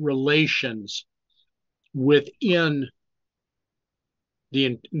the relations within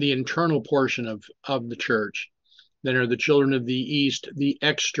the internal portion of the church, then are the children of the east the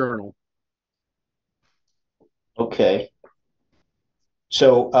external. Okay.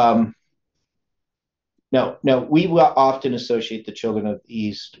 So now we will often associate the children of the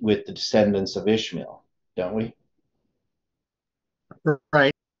east with the descendants of Ishmael, don't we?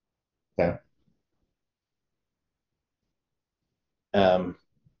 Right. Okay.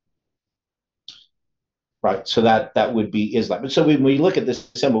 Right. So that would be Islam. So when we look at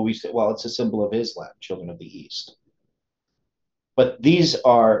this symbol, we say, well, it's a symbol of Islam, children of the east. But these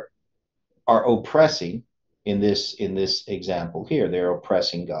are oppressing in this example here. They're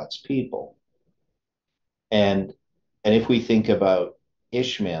oppressing God's people. And if we think about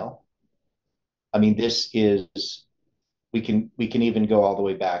Ishmael, I mean, this is, we can even go all the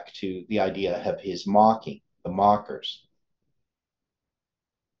way back to the idea of his mocking, the mockers,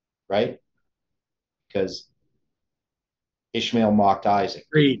 right? Because Ishmael mocked Isaac.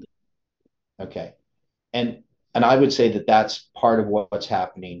 Agreed. Okay. And I would say that that's part of what's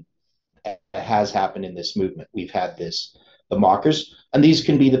happening, has happened in this movement. We've had the mockers, and these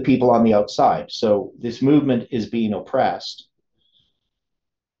can be the people on the outside. So this movement is being oppressed,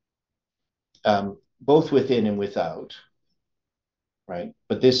 both within and without, right?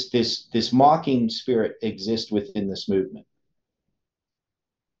 But this mocking spirit exists within this movement.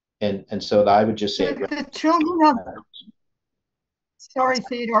 And so I would just say... The children of... Sorry,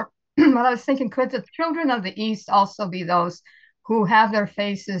 Theodore, but I was thinking, could the children of the east also be those who have their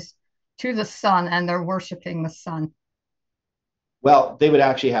faces to the sun and they're worshiping the sun? Well, they would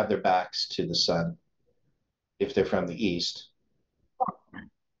actually have their backs to the sun if they're from the east.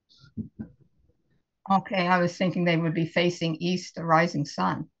 Okay, I was thinking they would be facing east, the rising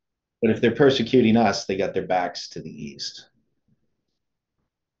sun. But if they're persecuting us, they got their backs to the east.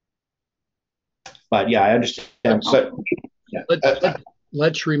 But yeah, I understand. So, yeah.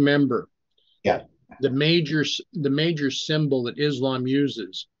 Let's remember. Yeah. The major symbol that Islam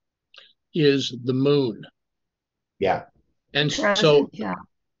uses is the moon. Yeah. And so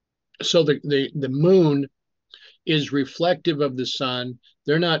the moon is reflective of the sun.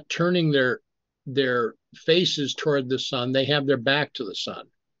 They're not turning their their faces toward the sun, they have their back to the sun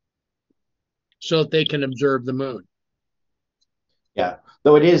so that they can observe the moon. Yeah,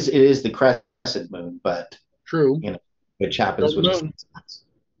 though it is the crescent moon, but True. you know, which happens Still when the moon.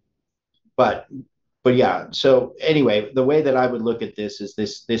 but yeah. So anyway, the way that I would look at this is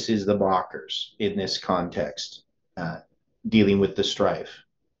this is the mockers in this context, dealing with the strife.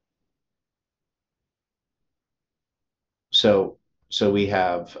 So we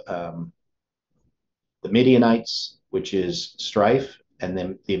have the Midianites, which is strife, and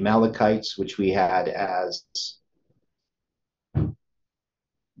then the Amalekites, which we had as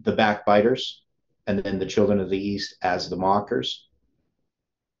the backbiters, and then the children of the east as the mockers.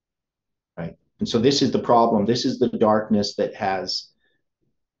 Right. And so this is the problem. This is the darkness that has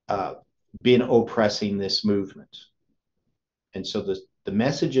been oppressing this movement. And so the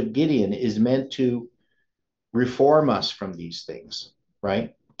message of Gideon is meant to reform us from these things,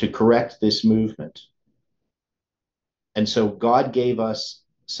 right? To correct this movement. And so God gave us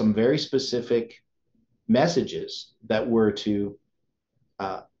some very specific messages that were to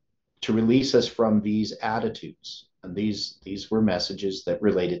release us from these attitudes. And these were messages that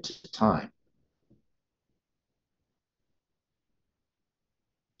related to time.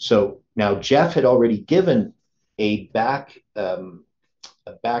 So now Jeff had already given a background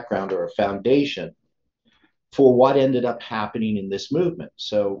or a foundation for what ended up happening in this movement.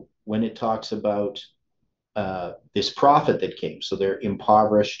 So when it talks about this prophet that came, so they're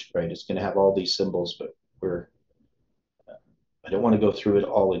impoverished, right? It's going to have all these symbols, but I don't want to go through it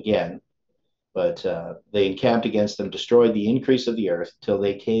all again. But they encamped against them, destroyed the increase of the earth till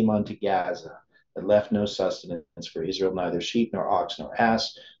they came unto Gaza, and left no sustenance for Israel, neither sheep nor ox nor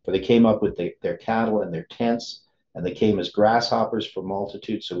ass, for they came up with their cattle and their tents, and they came as grasshoppers for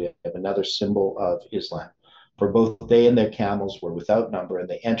multitude. So we have another symbol of Islam. For both they and their camels were without number, and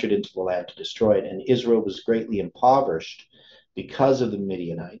they entered into the land to destroy it. And Israel was greatly impoverished because of the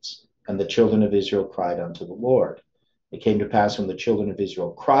Midianites, and the children of Israel cried unto the Lord. It came to pass when the children of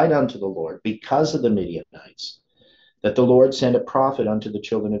Israel cried unto the Lord because of the Midianites, that the Lord sent a prophet unto the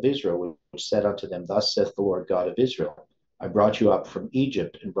children of Israel, which said unto them, Thus saith the Lord God of Israel, I brought you up from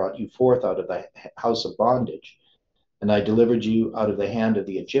Egypt, and brought you forth out of the house of bondage. And I delivered you out of the hand of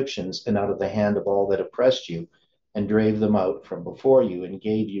the Egyptians, and out of the hand of all that oppressed you, and drave them out from before you, and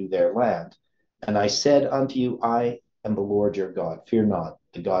gave you their land. And I said unto you, I am the Lord your God. Fear not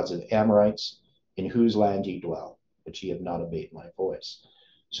the gods of Amorites, in whose land ye dwell, but ye have not obeyed my voice.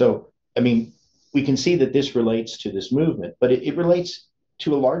 So, I mean, we can see that this relates to this movement, but it relates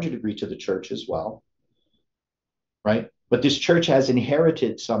to a larger degree to the church as well, right? But this church has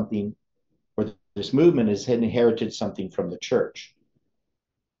inherited something, or this movement has inherited something from the church.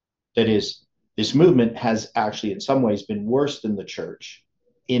 That is, this movement has actually in some ways been worse than the church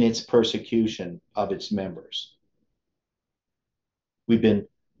in its persecution of its members. We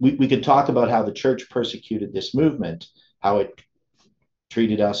could talk about how the church persecuted this movement, how it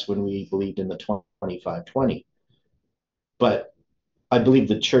treated us when we believed in the 2520. But I believe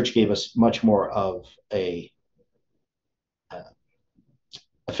the church gave us much more of a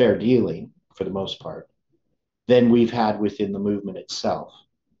fair dealing, for the most part, than we've had within the movement itself.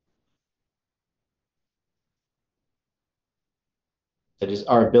 That is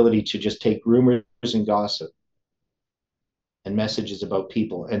our ability to just take rumors and gossip and messages about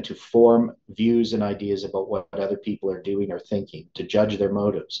people, and to form views and ideas about what other people are doing or thinking, to judge their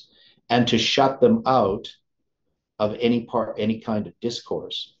motives, and to shut them out of any kind of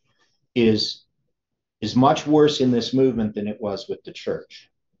discourse is much worse in this movement than it was with the church.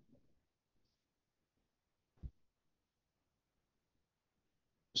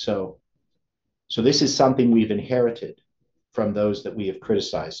 So this is something we've inherited from those that we have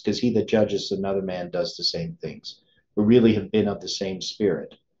criticized, because he that judges another man does the same things. We really have been of the same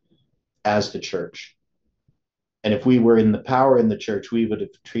spirit as the church. And if we were in the power in the church, we would have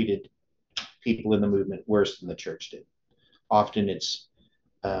treated people in the movement worse than the church did. Often it's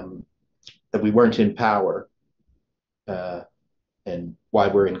that we weren't in power and why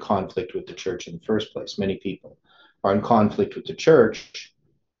we're in conflict with the church in the first place. Many people are in conflict with the church,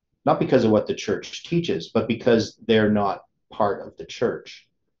 not because of what the church teaches, but because they're not part of the church.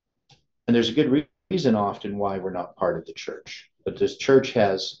 And there's a good reason often why we're not part of the church. But this church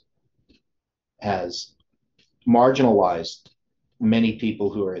has marginalized many people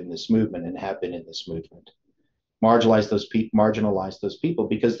who are in this movement and have been in this movement. Marginalize those people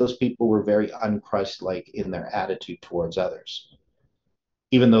because those people were very un-Christ-like in their attitude towards others.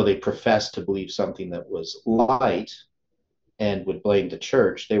 Even though they professed to believe something that was light and would blame the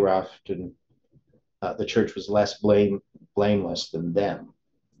church, they were often the church was less blameless than them.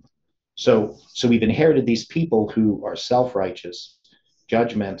 So we've inherited these people who are self-righteous,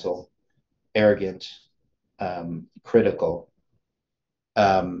 judgmental, arrogant, critical,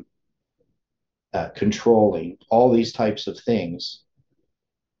 controlling, all these types of things,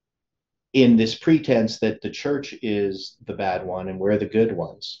 in this pretense that the church is the bad one and we're the good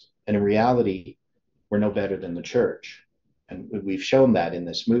ones. And in reality, we're no better than the church. And we've shown that in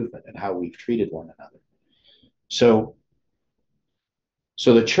this movement and how we've treated one another. So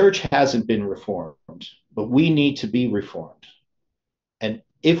the church hasn't been reformed, but we need to be reformed. And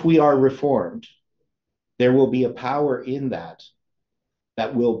if we are reformed, there will be a power in that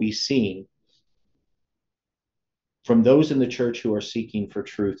will be seen from those in the church who are seeking for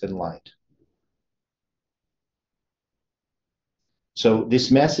truth and light. So this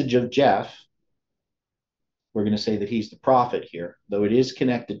message of Jeff, we're going to say that he's the prophet here, though it is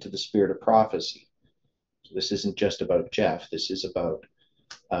connected to the spirit of prophecy. So this isn't just about Jeff. This is about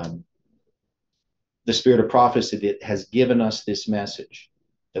the spirit of prophecy that has given us this message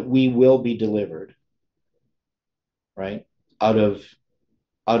that we will be delivered, right, out of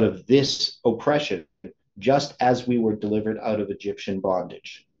this oppression, just as we were delivered out of Egyptian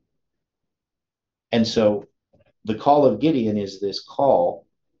bondage. And so the call of Gideon is this call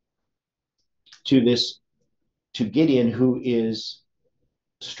to Gideon, who is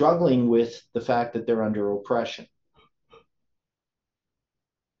struggling with the fact that they're under oppression.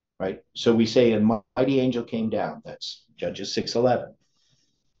 Right? So we say a mighty angel came down. That's Judges 6:11.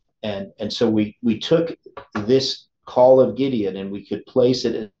 And so we took this call of Gideon and we could place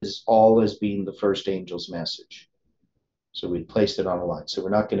it as being the first angel's message. So we placed it on a line. So we're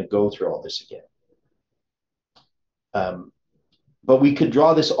not going to go through all this again. But we could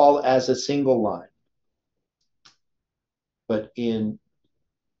draw this all as a single line. But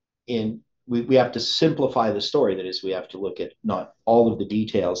we have to simplify the story. That is, we have to look at not all of the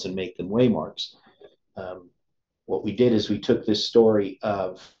details and make them waymarks. What we did is we took this story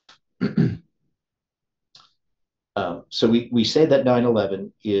of, so we say that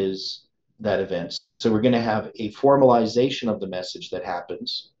 9/11 is that event. So we're going to have a formalization of the message that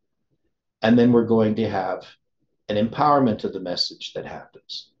happens. And then we're going to have an empowerment of the message that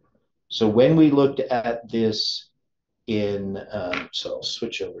happens. So when we looked at this so I'll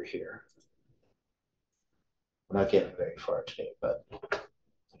switch over here. We're not getting very far today, but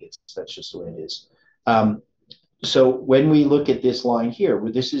that's just the way it is. So when we look at this line here,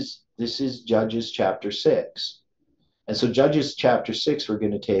 this is Judges chapter 6. And so Judges chapter 6, we're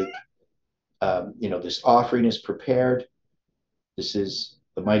going to take, this offering is prepared. This is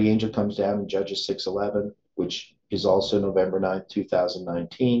the mighty angel comes down in Judges 6:11, which is also November 9th,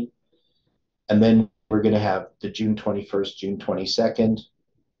 2019. And then we're going to have the June 21st, June 22nd.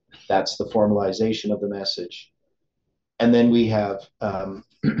 That's the formalization of the message. And then we have a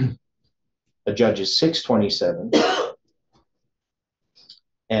Judges 6:27.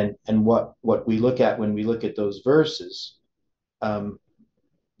 And what we look at when we look at those verses,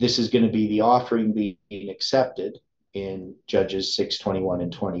 this is going to be the offering being accepted in Judges 6:21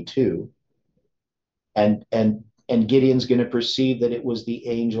 and 22. And Gideon's going to perceive that it was the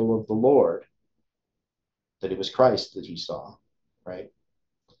angel of the Lord, that it was Christ that he saw, right?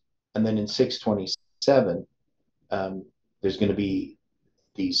 And then in 6:27, there's going to be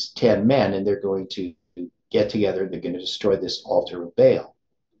these 10 men, and they're going to get together, and they're going to destroy this altar of Baal.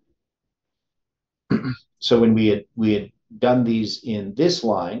 So when we had done these in this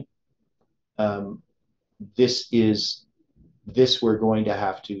line, this we're going to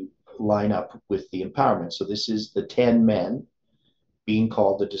have to line up with the empowerment. So this is the 10 men being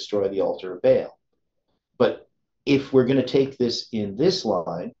called to destroy the altar of Baal. But if we're going to take this in this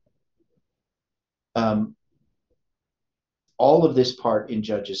line, all of this part in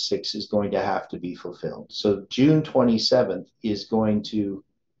Judges 6 is going to have to be fulfilled. So June 27th is going to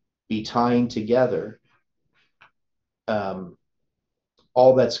be tying together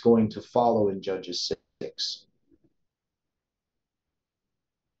all that's going to follow in Judges 6.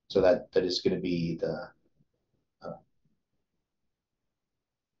 So that is going to be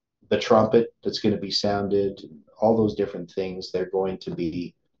the trumpet that's going to be sounded, all those different things. They're going to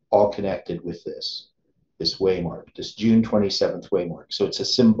be all connected with this waymark, this June 27th waymark. So it's a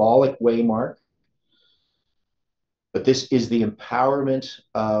symbolic waymark, but this is the empowerment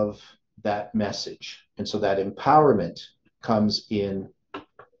of that message. And so that empowerment comes in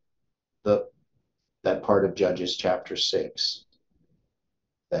that part of Judges chapter 6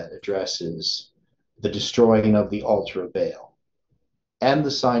 that addresses the destroying of the altar of Baal and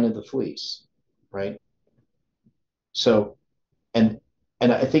the sign of the fleece, right? So, and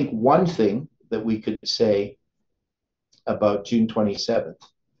I think one thing that we could say about June 27th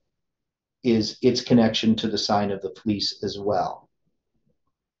is its connection to the sign of the fleece as well.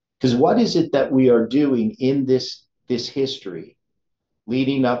 Because what is it that we are doing in this history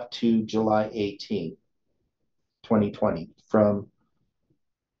leading up to July 18, 2020, from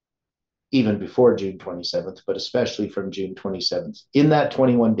even before June 27th, but especially from June 27th? In that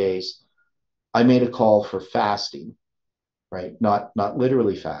 21 days, I made a call for fasting, right? Not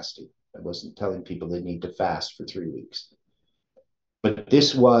literally fasting. I wasn't telling people they need to fast for 3 weeks. But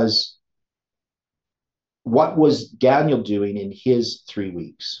this was, what was Daniel doing in his 3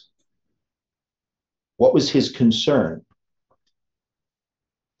 weeks? What was his concern?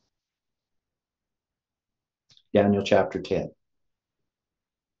 Daniel chapter 10.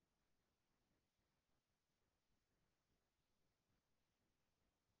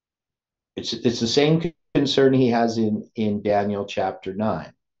 It's the same concern he has in Daniel chapter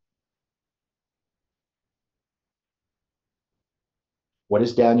 9. What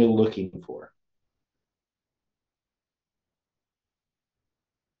is Daniel looking for?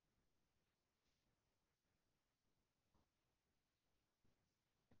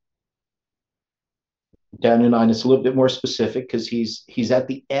 Daniel 9 is a little bit more specific because he's at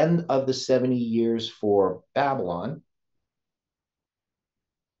the end of the 70 years for Babylon.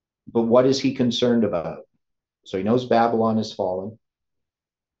 But what is he concerned about? So he knows Babylon has fallen.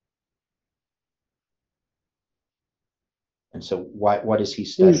 And so what is he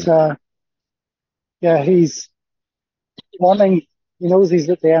studying? He's wanting, he knows he's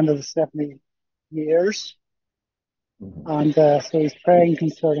at the end of the 70 years. Mm-hmm. And so he's praying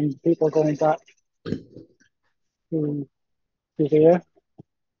concerning people going back to there.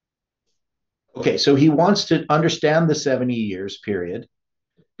 Okay, so he wants to understand the 70 years period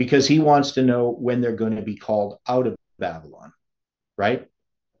because he wants to know when they're going to be called out of Babylon, right?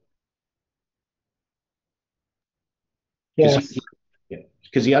 Yes.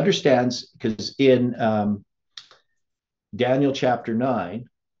 Because he understands, because in Daniel chapter 9,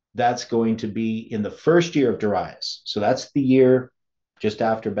 that's going to be in the first year of Darius. So that's the year just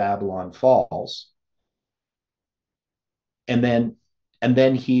after Babylon falls. And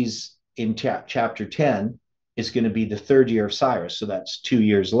then he's in chapter 10, it's going to be the third year of Cyrus. So that's 2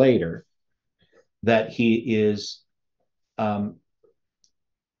 years later that he is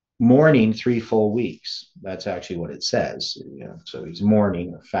mourning 3 full weeks. That's actually what it says. Yeah, so he's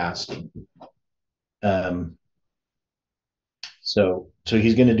mourning or fasting. So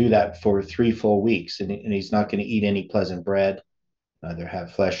he's going to do that for 3 full weeks, and he's not going to eat any pleasant bread, neither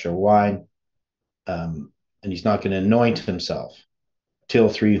have flesh or wine, and he's not going to anoint himself till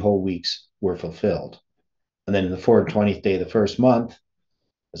 3 whole weeks were fulfilled. And then in the 420th day of the first month,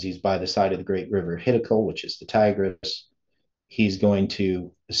 as he's by the side of the great river Hiddekel, which is the Tigris, he's going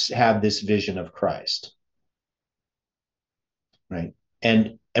to have this vision of Christ, right?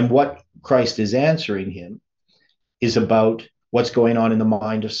 And what Christ is answering him is about what's going on in the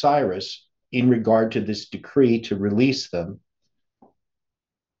mind of Cyrus in regard to this decree to release them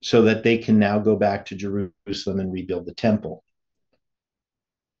so that they can now go back to Jerusalem and rebuild the temple.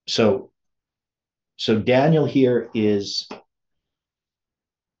 So Daniel here is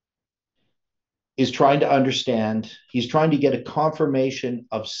trying to understand, he's trying to get a confirmation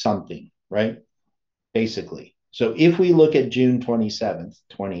of something, right? Basically. So if we look at June 27th,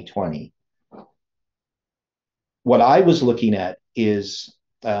 2020, what I was looking at is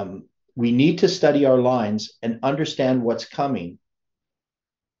we need to study our lines and understand what's coming.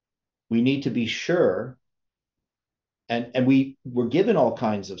 We need to be sure, and we were given all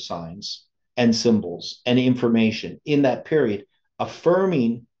kinds of signs and symbols and information in that period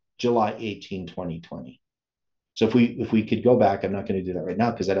affirming July 18, 2020. So if we could go back, I'm not going to do that right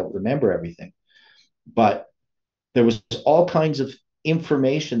now because I don't remember everything, but there was all kinds of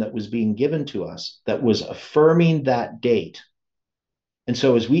information that was being given to us that was affirming that date. And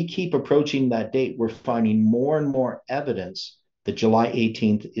so as we keep approaching that date, we're finding more and more evidence that July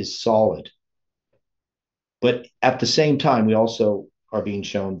 18th is solid. But at the same time, we also are being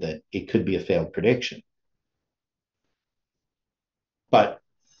shown that it could be a failed prediction. But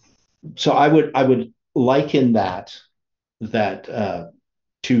so I would liken that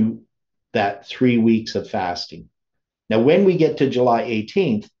to that 3 weeks of fasting. Now, when we get to July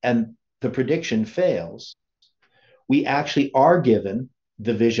 18th and the prediction fails, we actually are given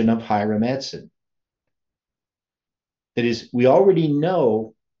the vision of Hiram Edson. That is, we already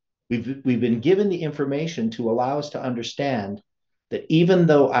know, we've been given the information to allow us to understand that even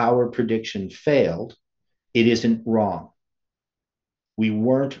though our prediction failed, it isn't wrong. We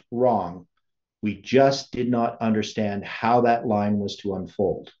weren't wrong. We just did not understand how that line was to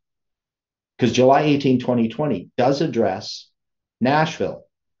unfold. Because July 18, 2020 does address Nashville.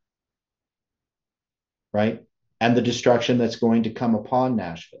 right? And the destruction that's going to come upon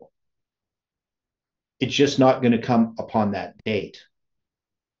Nashville. It's just not going to come upon that date,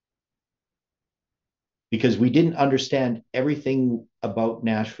 because we didn't understand everything about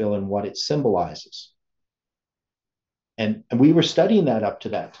Nashville and what it symbolizes. And we were studying that up to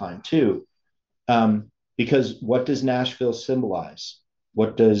that time too, because what does Nashville symbolize?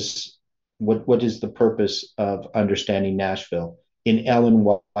 What is the purpose of understanding Nashville in Ellen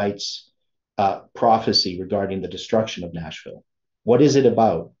White's prophecy regarding the destruction of Nashville? What is it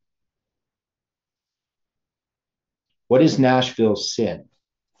about? What is Nashville's sin?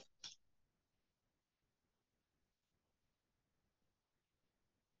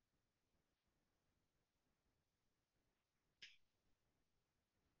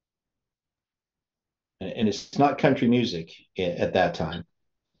 And it's not country music at that time.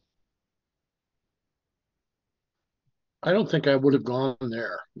 I don't think I would have gone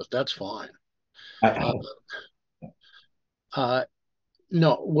there, but that's fine.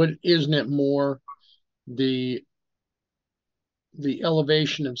 No, isn't it more the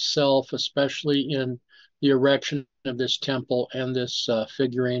elevation of self, especially in the erection of this temple and this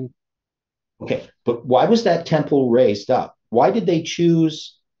figurine? Okay, but why was that temple raised up? Why did they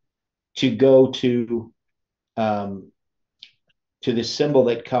choose to go to this symbol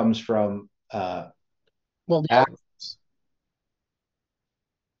that comes from well, Athens?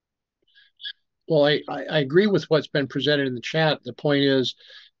 Well, I agree with what's been presented in the chat. The point is,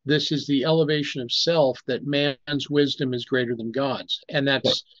 this is the elevation of self, that man's wisdom is greater than God's. And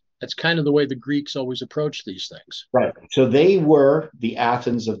that's kind of the way the Greeks always approach these things. Right. So they were the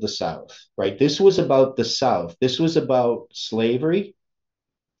Athens of the South, right? This was about the South. This was about slavery,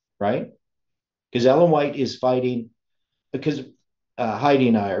 right? Because Ellen White is fighting, because Heidi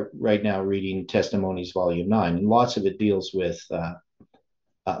and I are right now reading Testimonies Volume 9, and lots of it deals with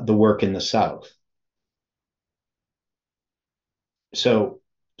the work in the South. So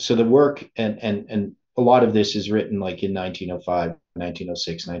the work and a lot of this is written like in 1905,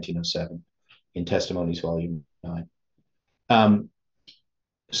 1906, 1907 in Testimonies Volume 9.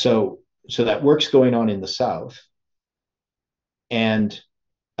 So that work's going on in the South, and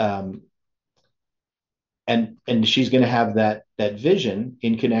she's going to have that vision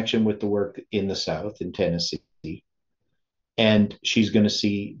in connection with the work in the South, in Tennessee, and she's going to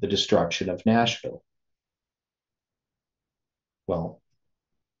see the destruction of Nashville. Well,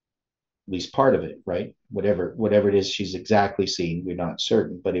 at least part of it, right? Whatever it is she's exactly seeing, we're not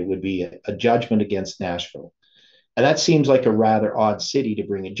certain, but it would be a judgment against Nashville. And that seems like a rather odd city to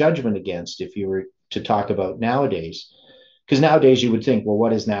bring a judgment against if you were to talk about nowadays. Because nowadays you would think, well,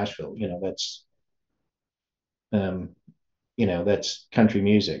 what is Nashville? That's country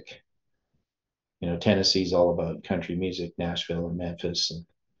music. Tennessee's all about country music, Nashville and Memphis. And,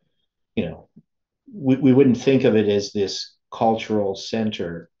 we wouldn't think of it as this cultural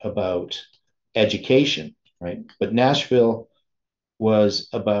center about education, right? But Nashville was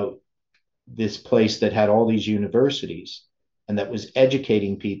about this place that had all these universities and that was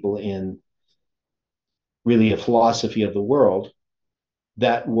educating people in really a philosophy of the world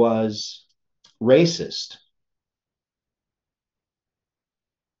that was racist,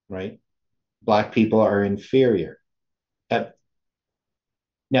 right? Black people are inferior.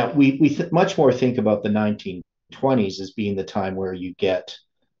 Now, we much more think about the 1920s as being the time where you get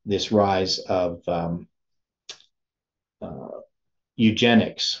this rise of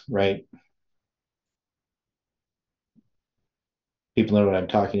eugenics, right? People know what I'm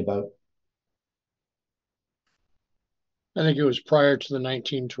talking about. I think it was prior to the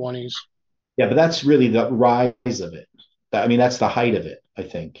 1920s. Yeah, but that's really the rise of it. I mean, that's the height of it, I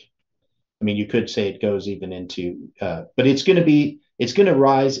think. I mean, you could say it goes even into, but it's going to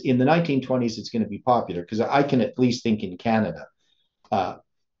rise in the 1920s. It's going to be popular because I can at least think in Canada,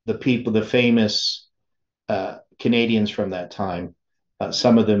 the famous Canadians from that time,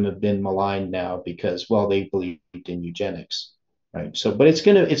 some of them have been maligned now because, well, they believed in eugenics, right? So, but it's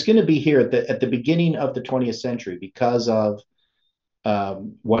gonna be here at the beginning of the 20th century because of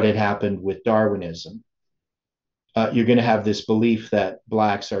what had happened with Darwinism. You're going to have this belief that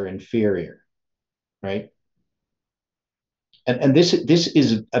blacks are inferior, right? And this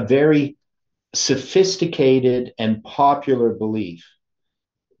is a very sophisticated and popular belief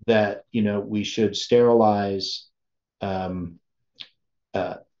that we should sterilize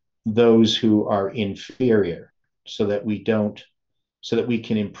those who are inferior so that we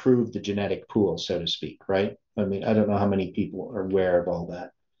can improve the genetic pool, so to speak, right? I mean, I don't know how many people are aware of all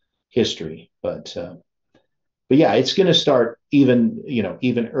that history, but yeah, it's going to start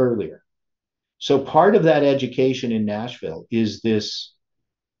even earlier. So part of that education in Nashville is this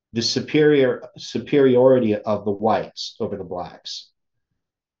the superiority of the whites over the blacks.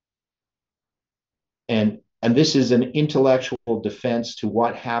 And this is an intellectual defense to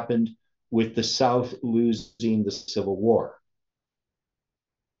what happened with the South losing the Civil War.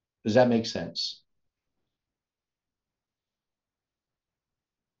 Does that make sense?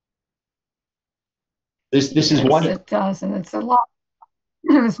 This Yes, is one. it does, and it's a lot.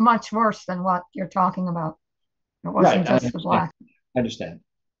 It was much worse than what you're talking about. It wasn't Right. just the black. I understand.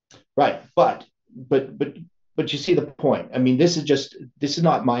 Right. But you see the point. I mean, this is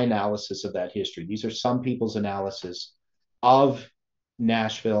not my analysis of that history. These are some people's analysis of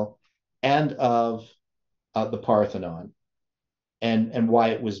Nashville and of the Parthenon and why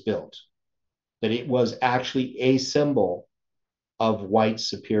it was built. That it was actually a symbol of white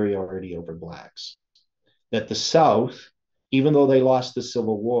superiority over blacks. That the South, even though they lost the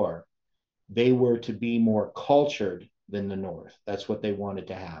Civil War, they were to be more cultured than the North. That's what they wanted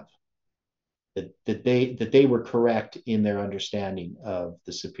to have. That they were correct in their understanding of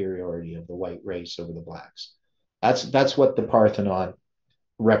the superiority of the white race over the blacks. That's what the Parthenon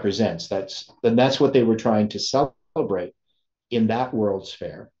represents. That's what they were trying to celebrate in that World's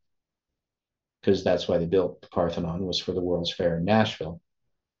Fair, because that's why they built the Parthenon, was for the World's Fair in Nashville.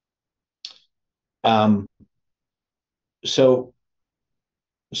 So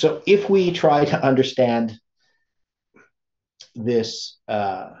if we try to understand this,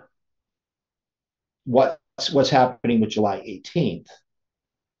 what's happening with July 18th,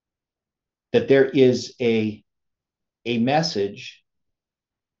 that there is a message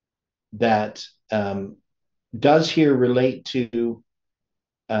that does here relate to,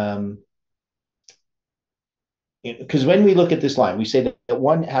 because when we look at this line, we say that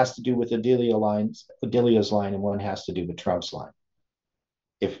one has to do with Adelia's line, and one has to do with Trump's line.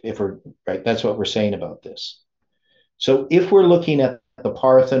 If we're right, that's what we're saying about this. So if we're looking at the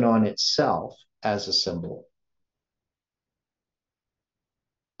Parthenon itself as a symbol,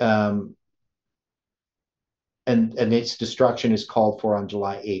 and its destruction is called for on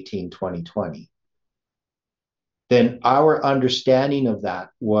July 18, 2020, then our understanding of that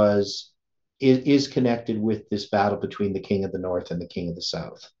is connected with this battle between the King of the North and the King of the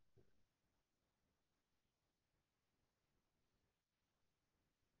South.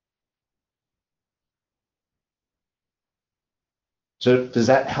 So does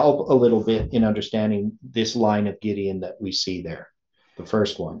that help a little bit in understanding this line of Gideon that we see there, the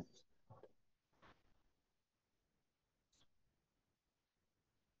first one?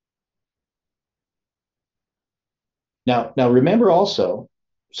 Now remember also,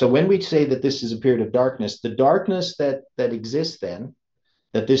 so when we say that this is a period of darkness, the darkness that exists then,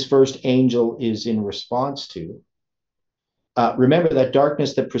 that this first angel is in response to, remember that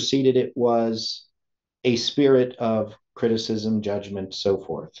darkness that preceded it was a spirit of criticism, judgment, so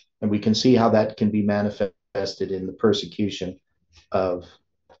forth. And we can see how that can be manifested in the persecution of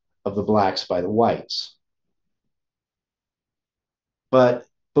the blacks by the whites. But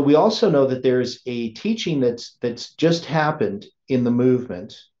we also know that there's a teaching that's just happened in the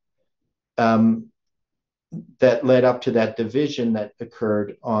movement, that led up to that division that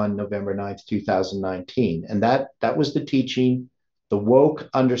occurred on November 9th, 2019. And that was the teaching, the woke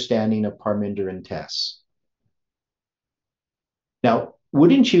understanding of Parminder and Tess. Now,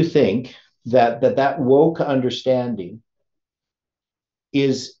 wouldn't you think that woke understanding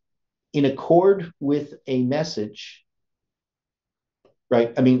is in accord with a message,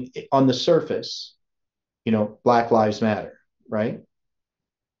 right? I mean, on the surface, Black Lives Matter, right?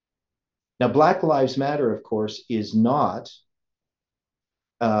 Now, Black Lives Matter, of course, is not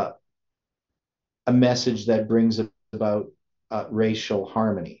a message that brings about racial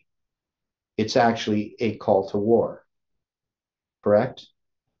harmony. It's actually a call to war, correct?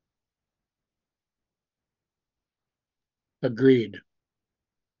 Agreed.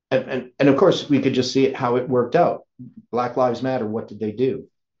 And of course, we could just see how it worked out. Black Lives Matter, what did they do?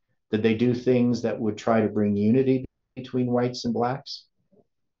 Did they do things that would try to bring unity between whites and blacks?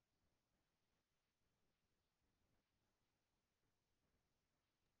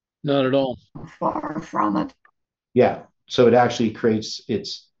 Not at all. Far from it. Yeah. So it actually creates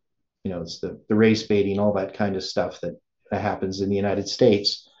it's the race baiting, all that kind of stuff that happens in the United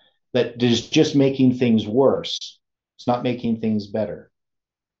States, that is just making things worse. It's not making things better.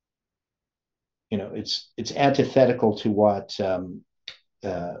 It's antithetical to what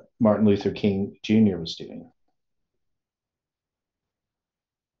Martin Luther King Jr. was doing.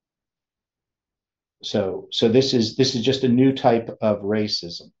 So this is just a new type of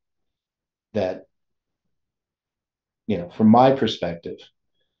racism that, from my perspective,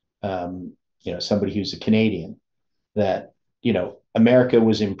 somebody who's a Canadian, that America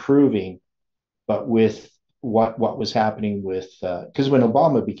was improving, but with what was happening with, because when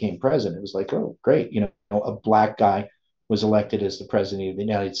Obama became president, it was like, oh, great, a black guy was elected as the president of the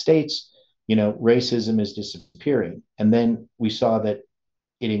United States, racism is disappearing. And then we saw that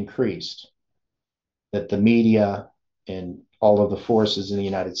it increased, that the media and all of the forces in the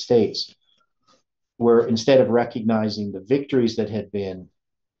United States were, instead of recognizing the victories that had been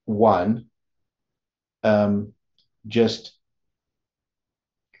won, just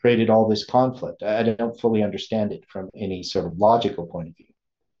created all this conflict. I don't fully understand it from any sort of logical point of view,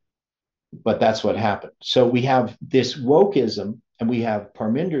 but that's what happened. So we have this wokeism, and we have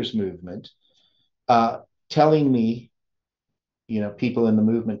Parminder's movement telling me, people in the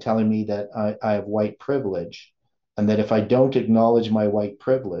movement telling me that I have white privilege, and that if I don't acknowledge my white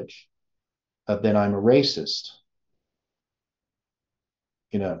privilege, then I'm a racist.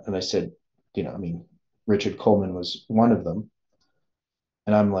 And I said, Richard Coleman was one of them.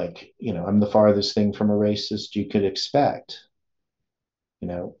 And I'm like, I'm the farthest thing from a racist you could expect.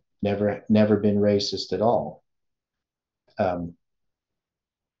 Never been racist at all. But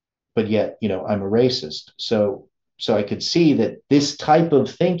yet, I'm a racist. So I could see that this type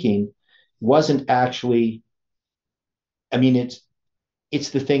of thinking wasn't actually, it's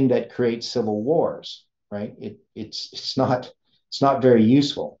the thing that creates civil wars, right? It's not very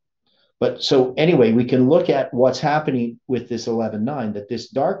useful. But so anyway, we can look at what's happening with this 11:9, that this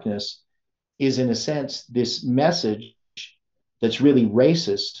darkness is, in a sense, this message that's really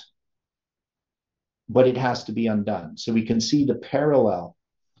racist, but it has to be undone. So we can see the parallel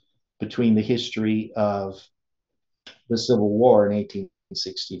between the history of the Civil War in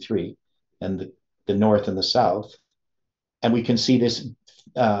 1863 and the North and the South. And we can see this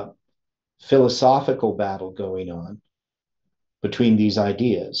philosophical battle going on between these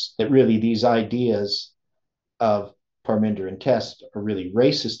ideas, that really these ideas of Parminder and Test are really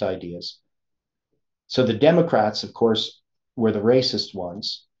racist ideas. So the Democrats, of course, were the racist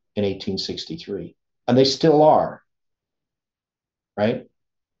ones in 1863, and they still are, right?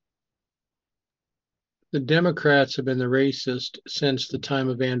 The Democrats have been the racist since the time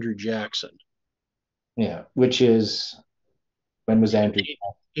of Andrew Jackson. Yeah, which is, when was Andrew?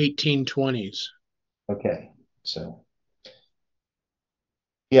 1820s. Okay, so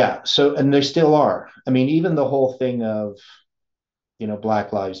yeah, so, and they still are. Even the whole thing of,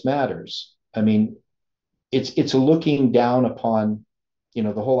 Black Lives Matters. It's looking down upon,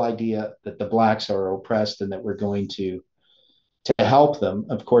 the whole idea that the blacks are oppressed and that we're going to help them.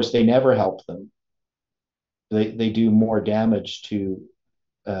 Of course, they never help them. They do more damage to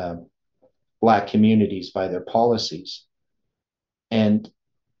Black communities by their policies. And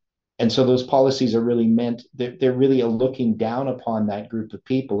so those policies are really meant, they're really looking down upon that group of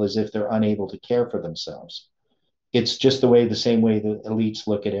people as if they're unable to care for themselves. It's just the same way the elites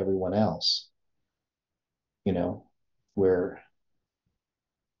look at everyone else, where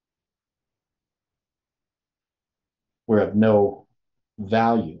we're of no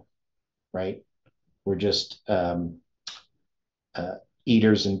value, right? We're just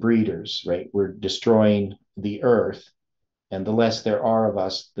eaters and breeders, right? We're destroying the earth, and the less there are of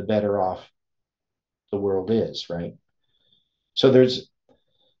us, the better off the world is, right? So there's,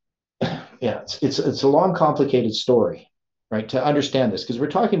 it's a long, complicated story, right? To understand this, because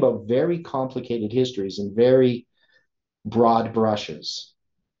we're talking about very complicated histories and very broad brushes.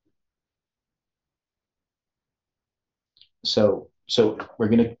 So we're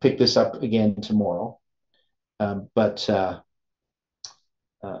going to pick this up again tomorrow. So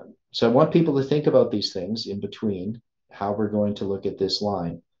I want people to think about these things in between, how we're going to look at this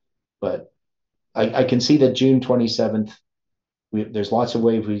line. But I can see that June 27th, there's lots of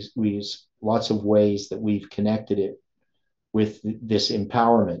ways that we've connected it with this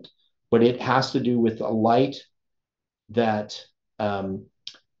empowerment, but it has to do with a light that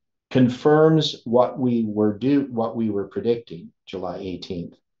confirms what we were predicting July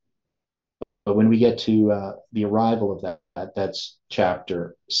 18th. But when we get to the arrival of that's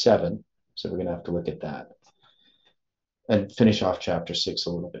chapter 7. So we're going to have to look at that and finish off chapter 6 a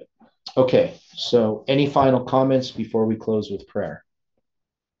little bit. Okay, so any final comments before we close with prayer?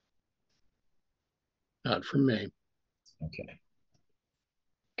 Not from me.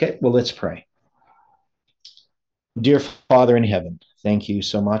 Okay, well, let's pray. Dear Father in heaven, thank you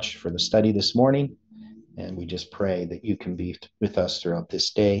so much for the study this morning. And we just pray that you can be with us throughout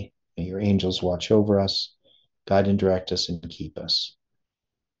this day. May your angels watch over us, guide and direct us, and keep us.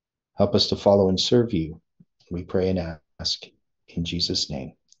 Help us to follow and serve you. We pray and ask in Jesus'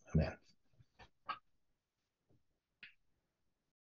 name. Amen.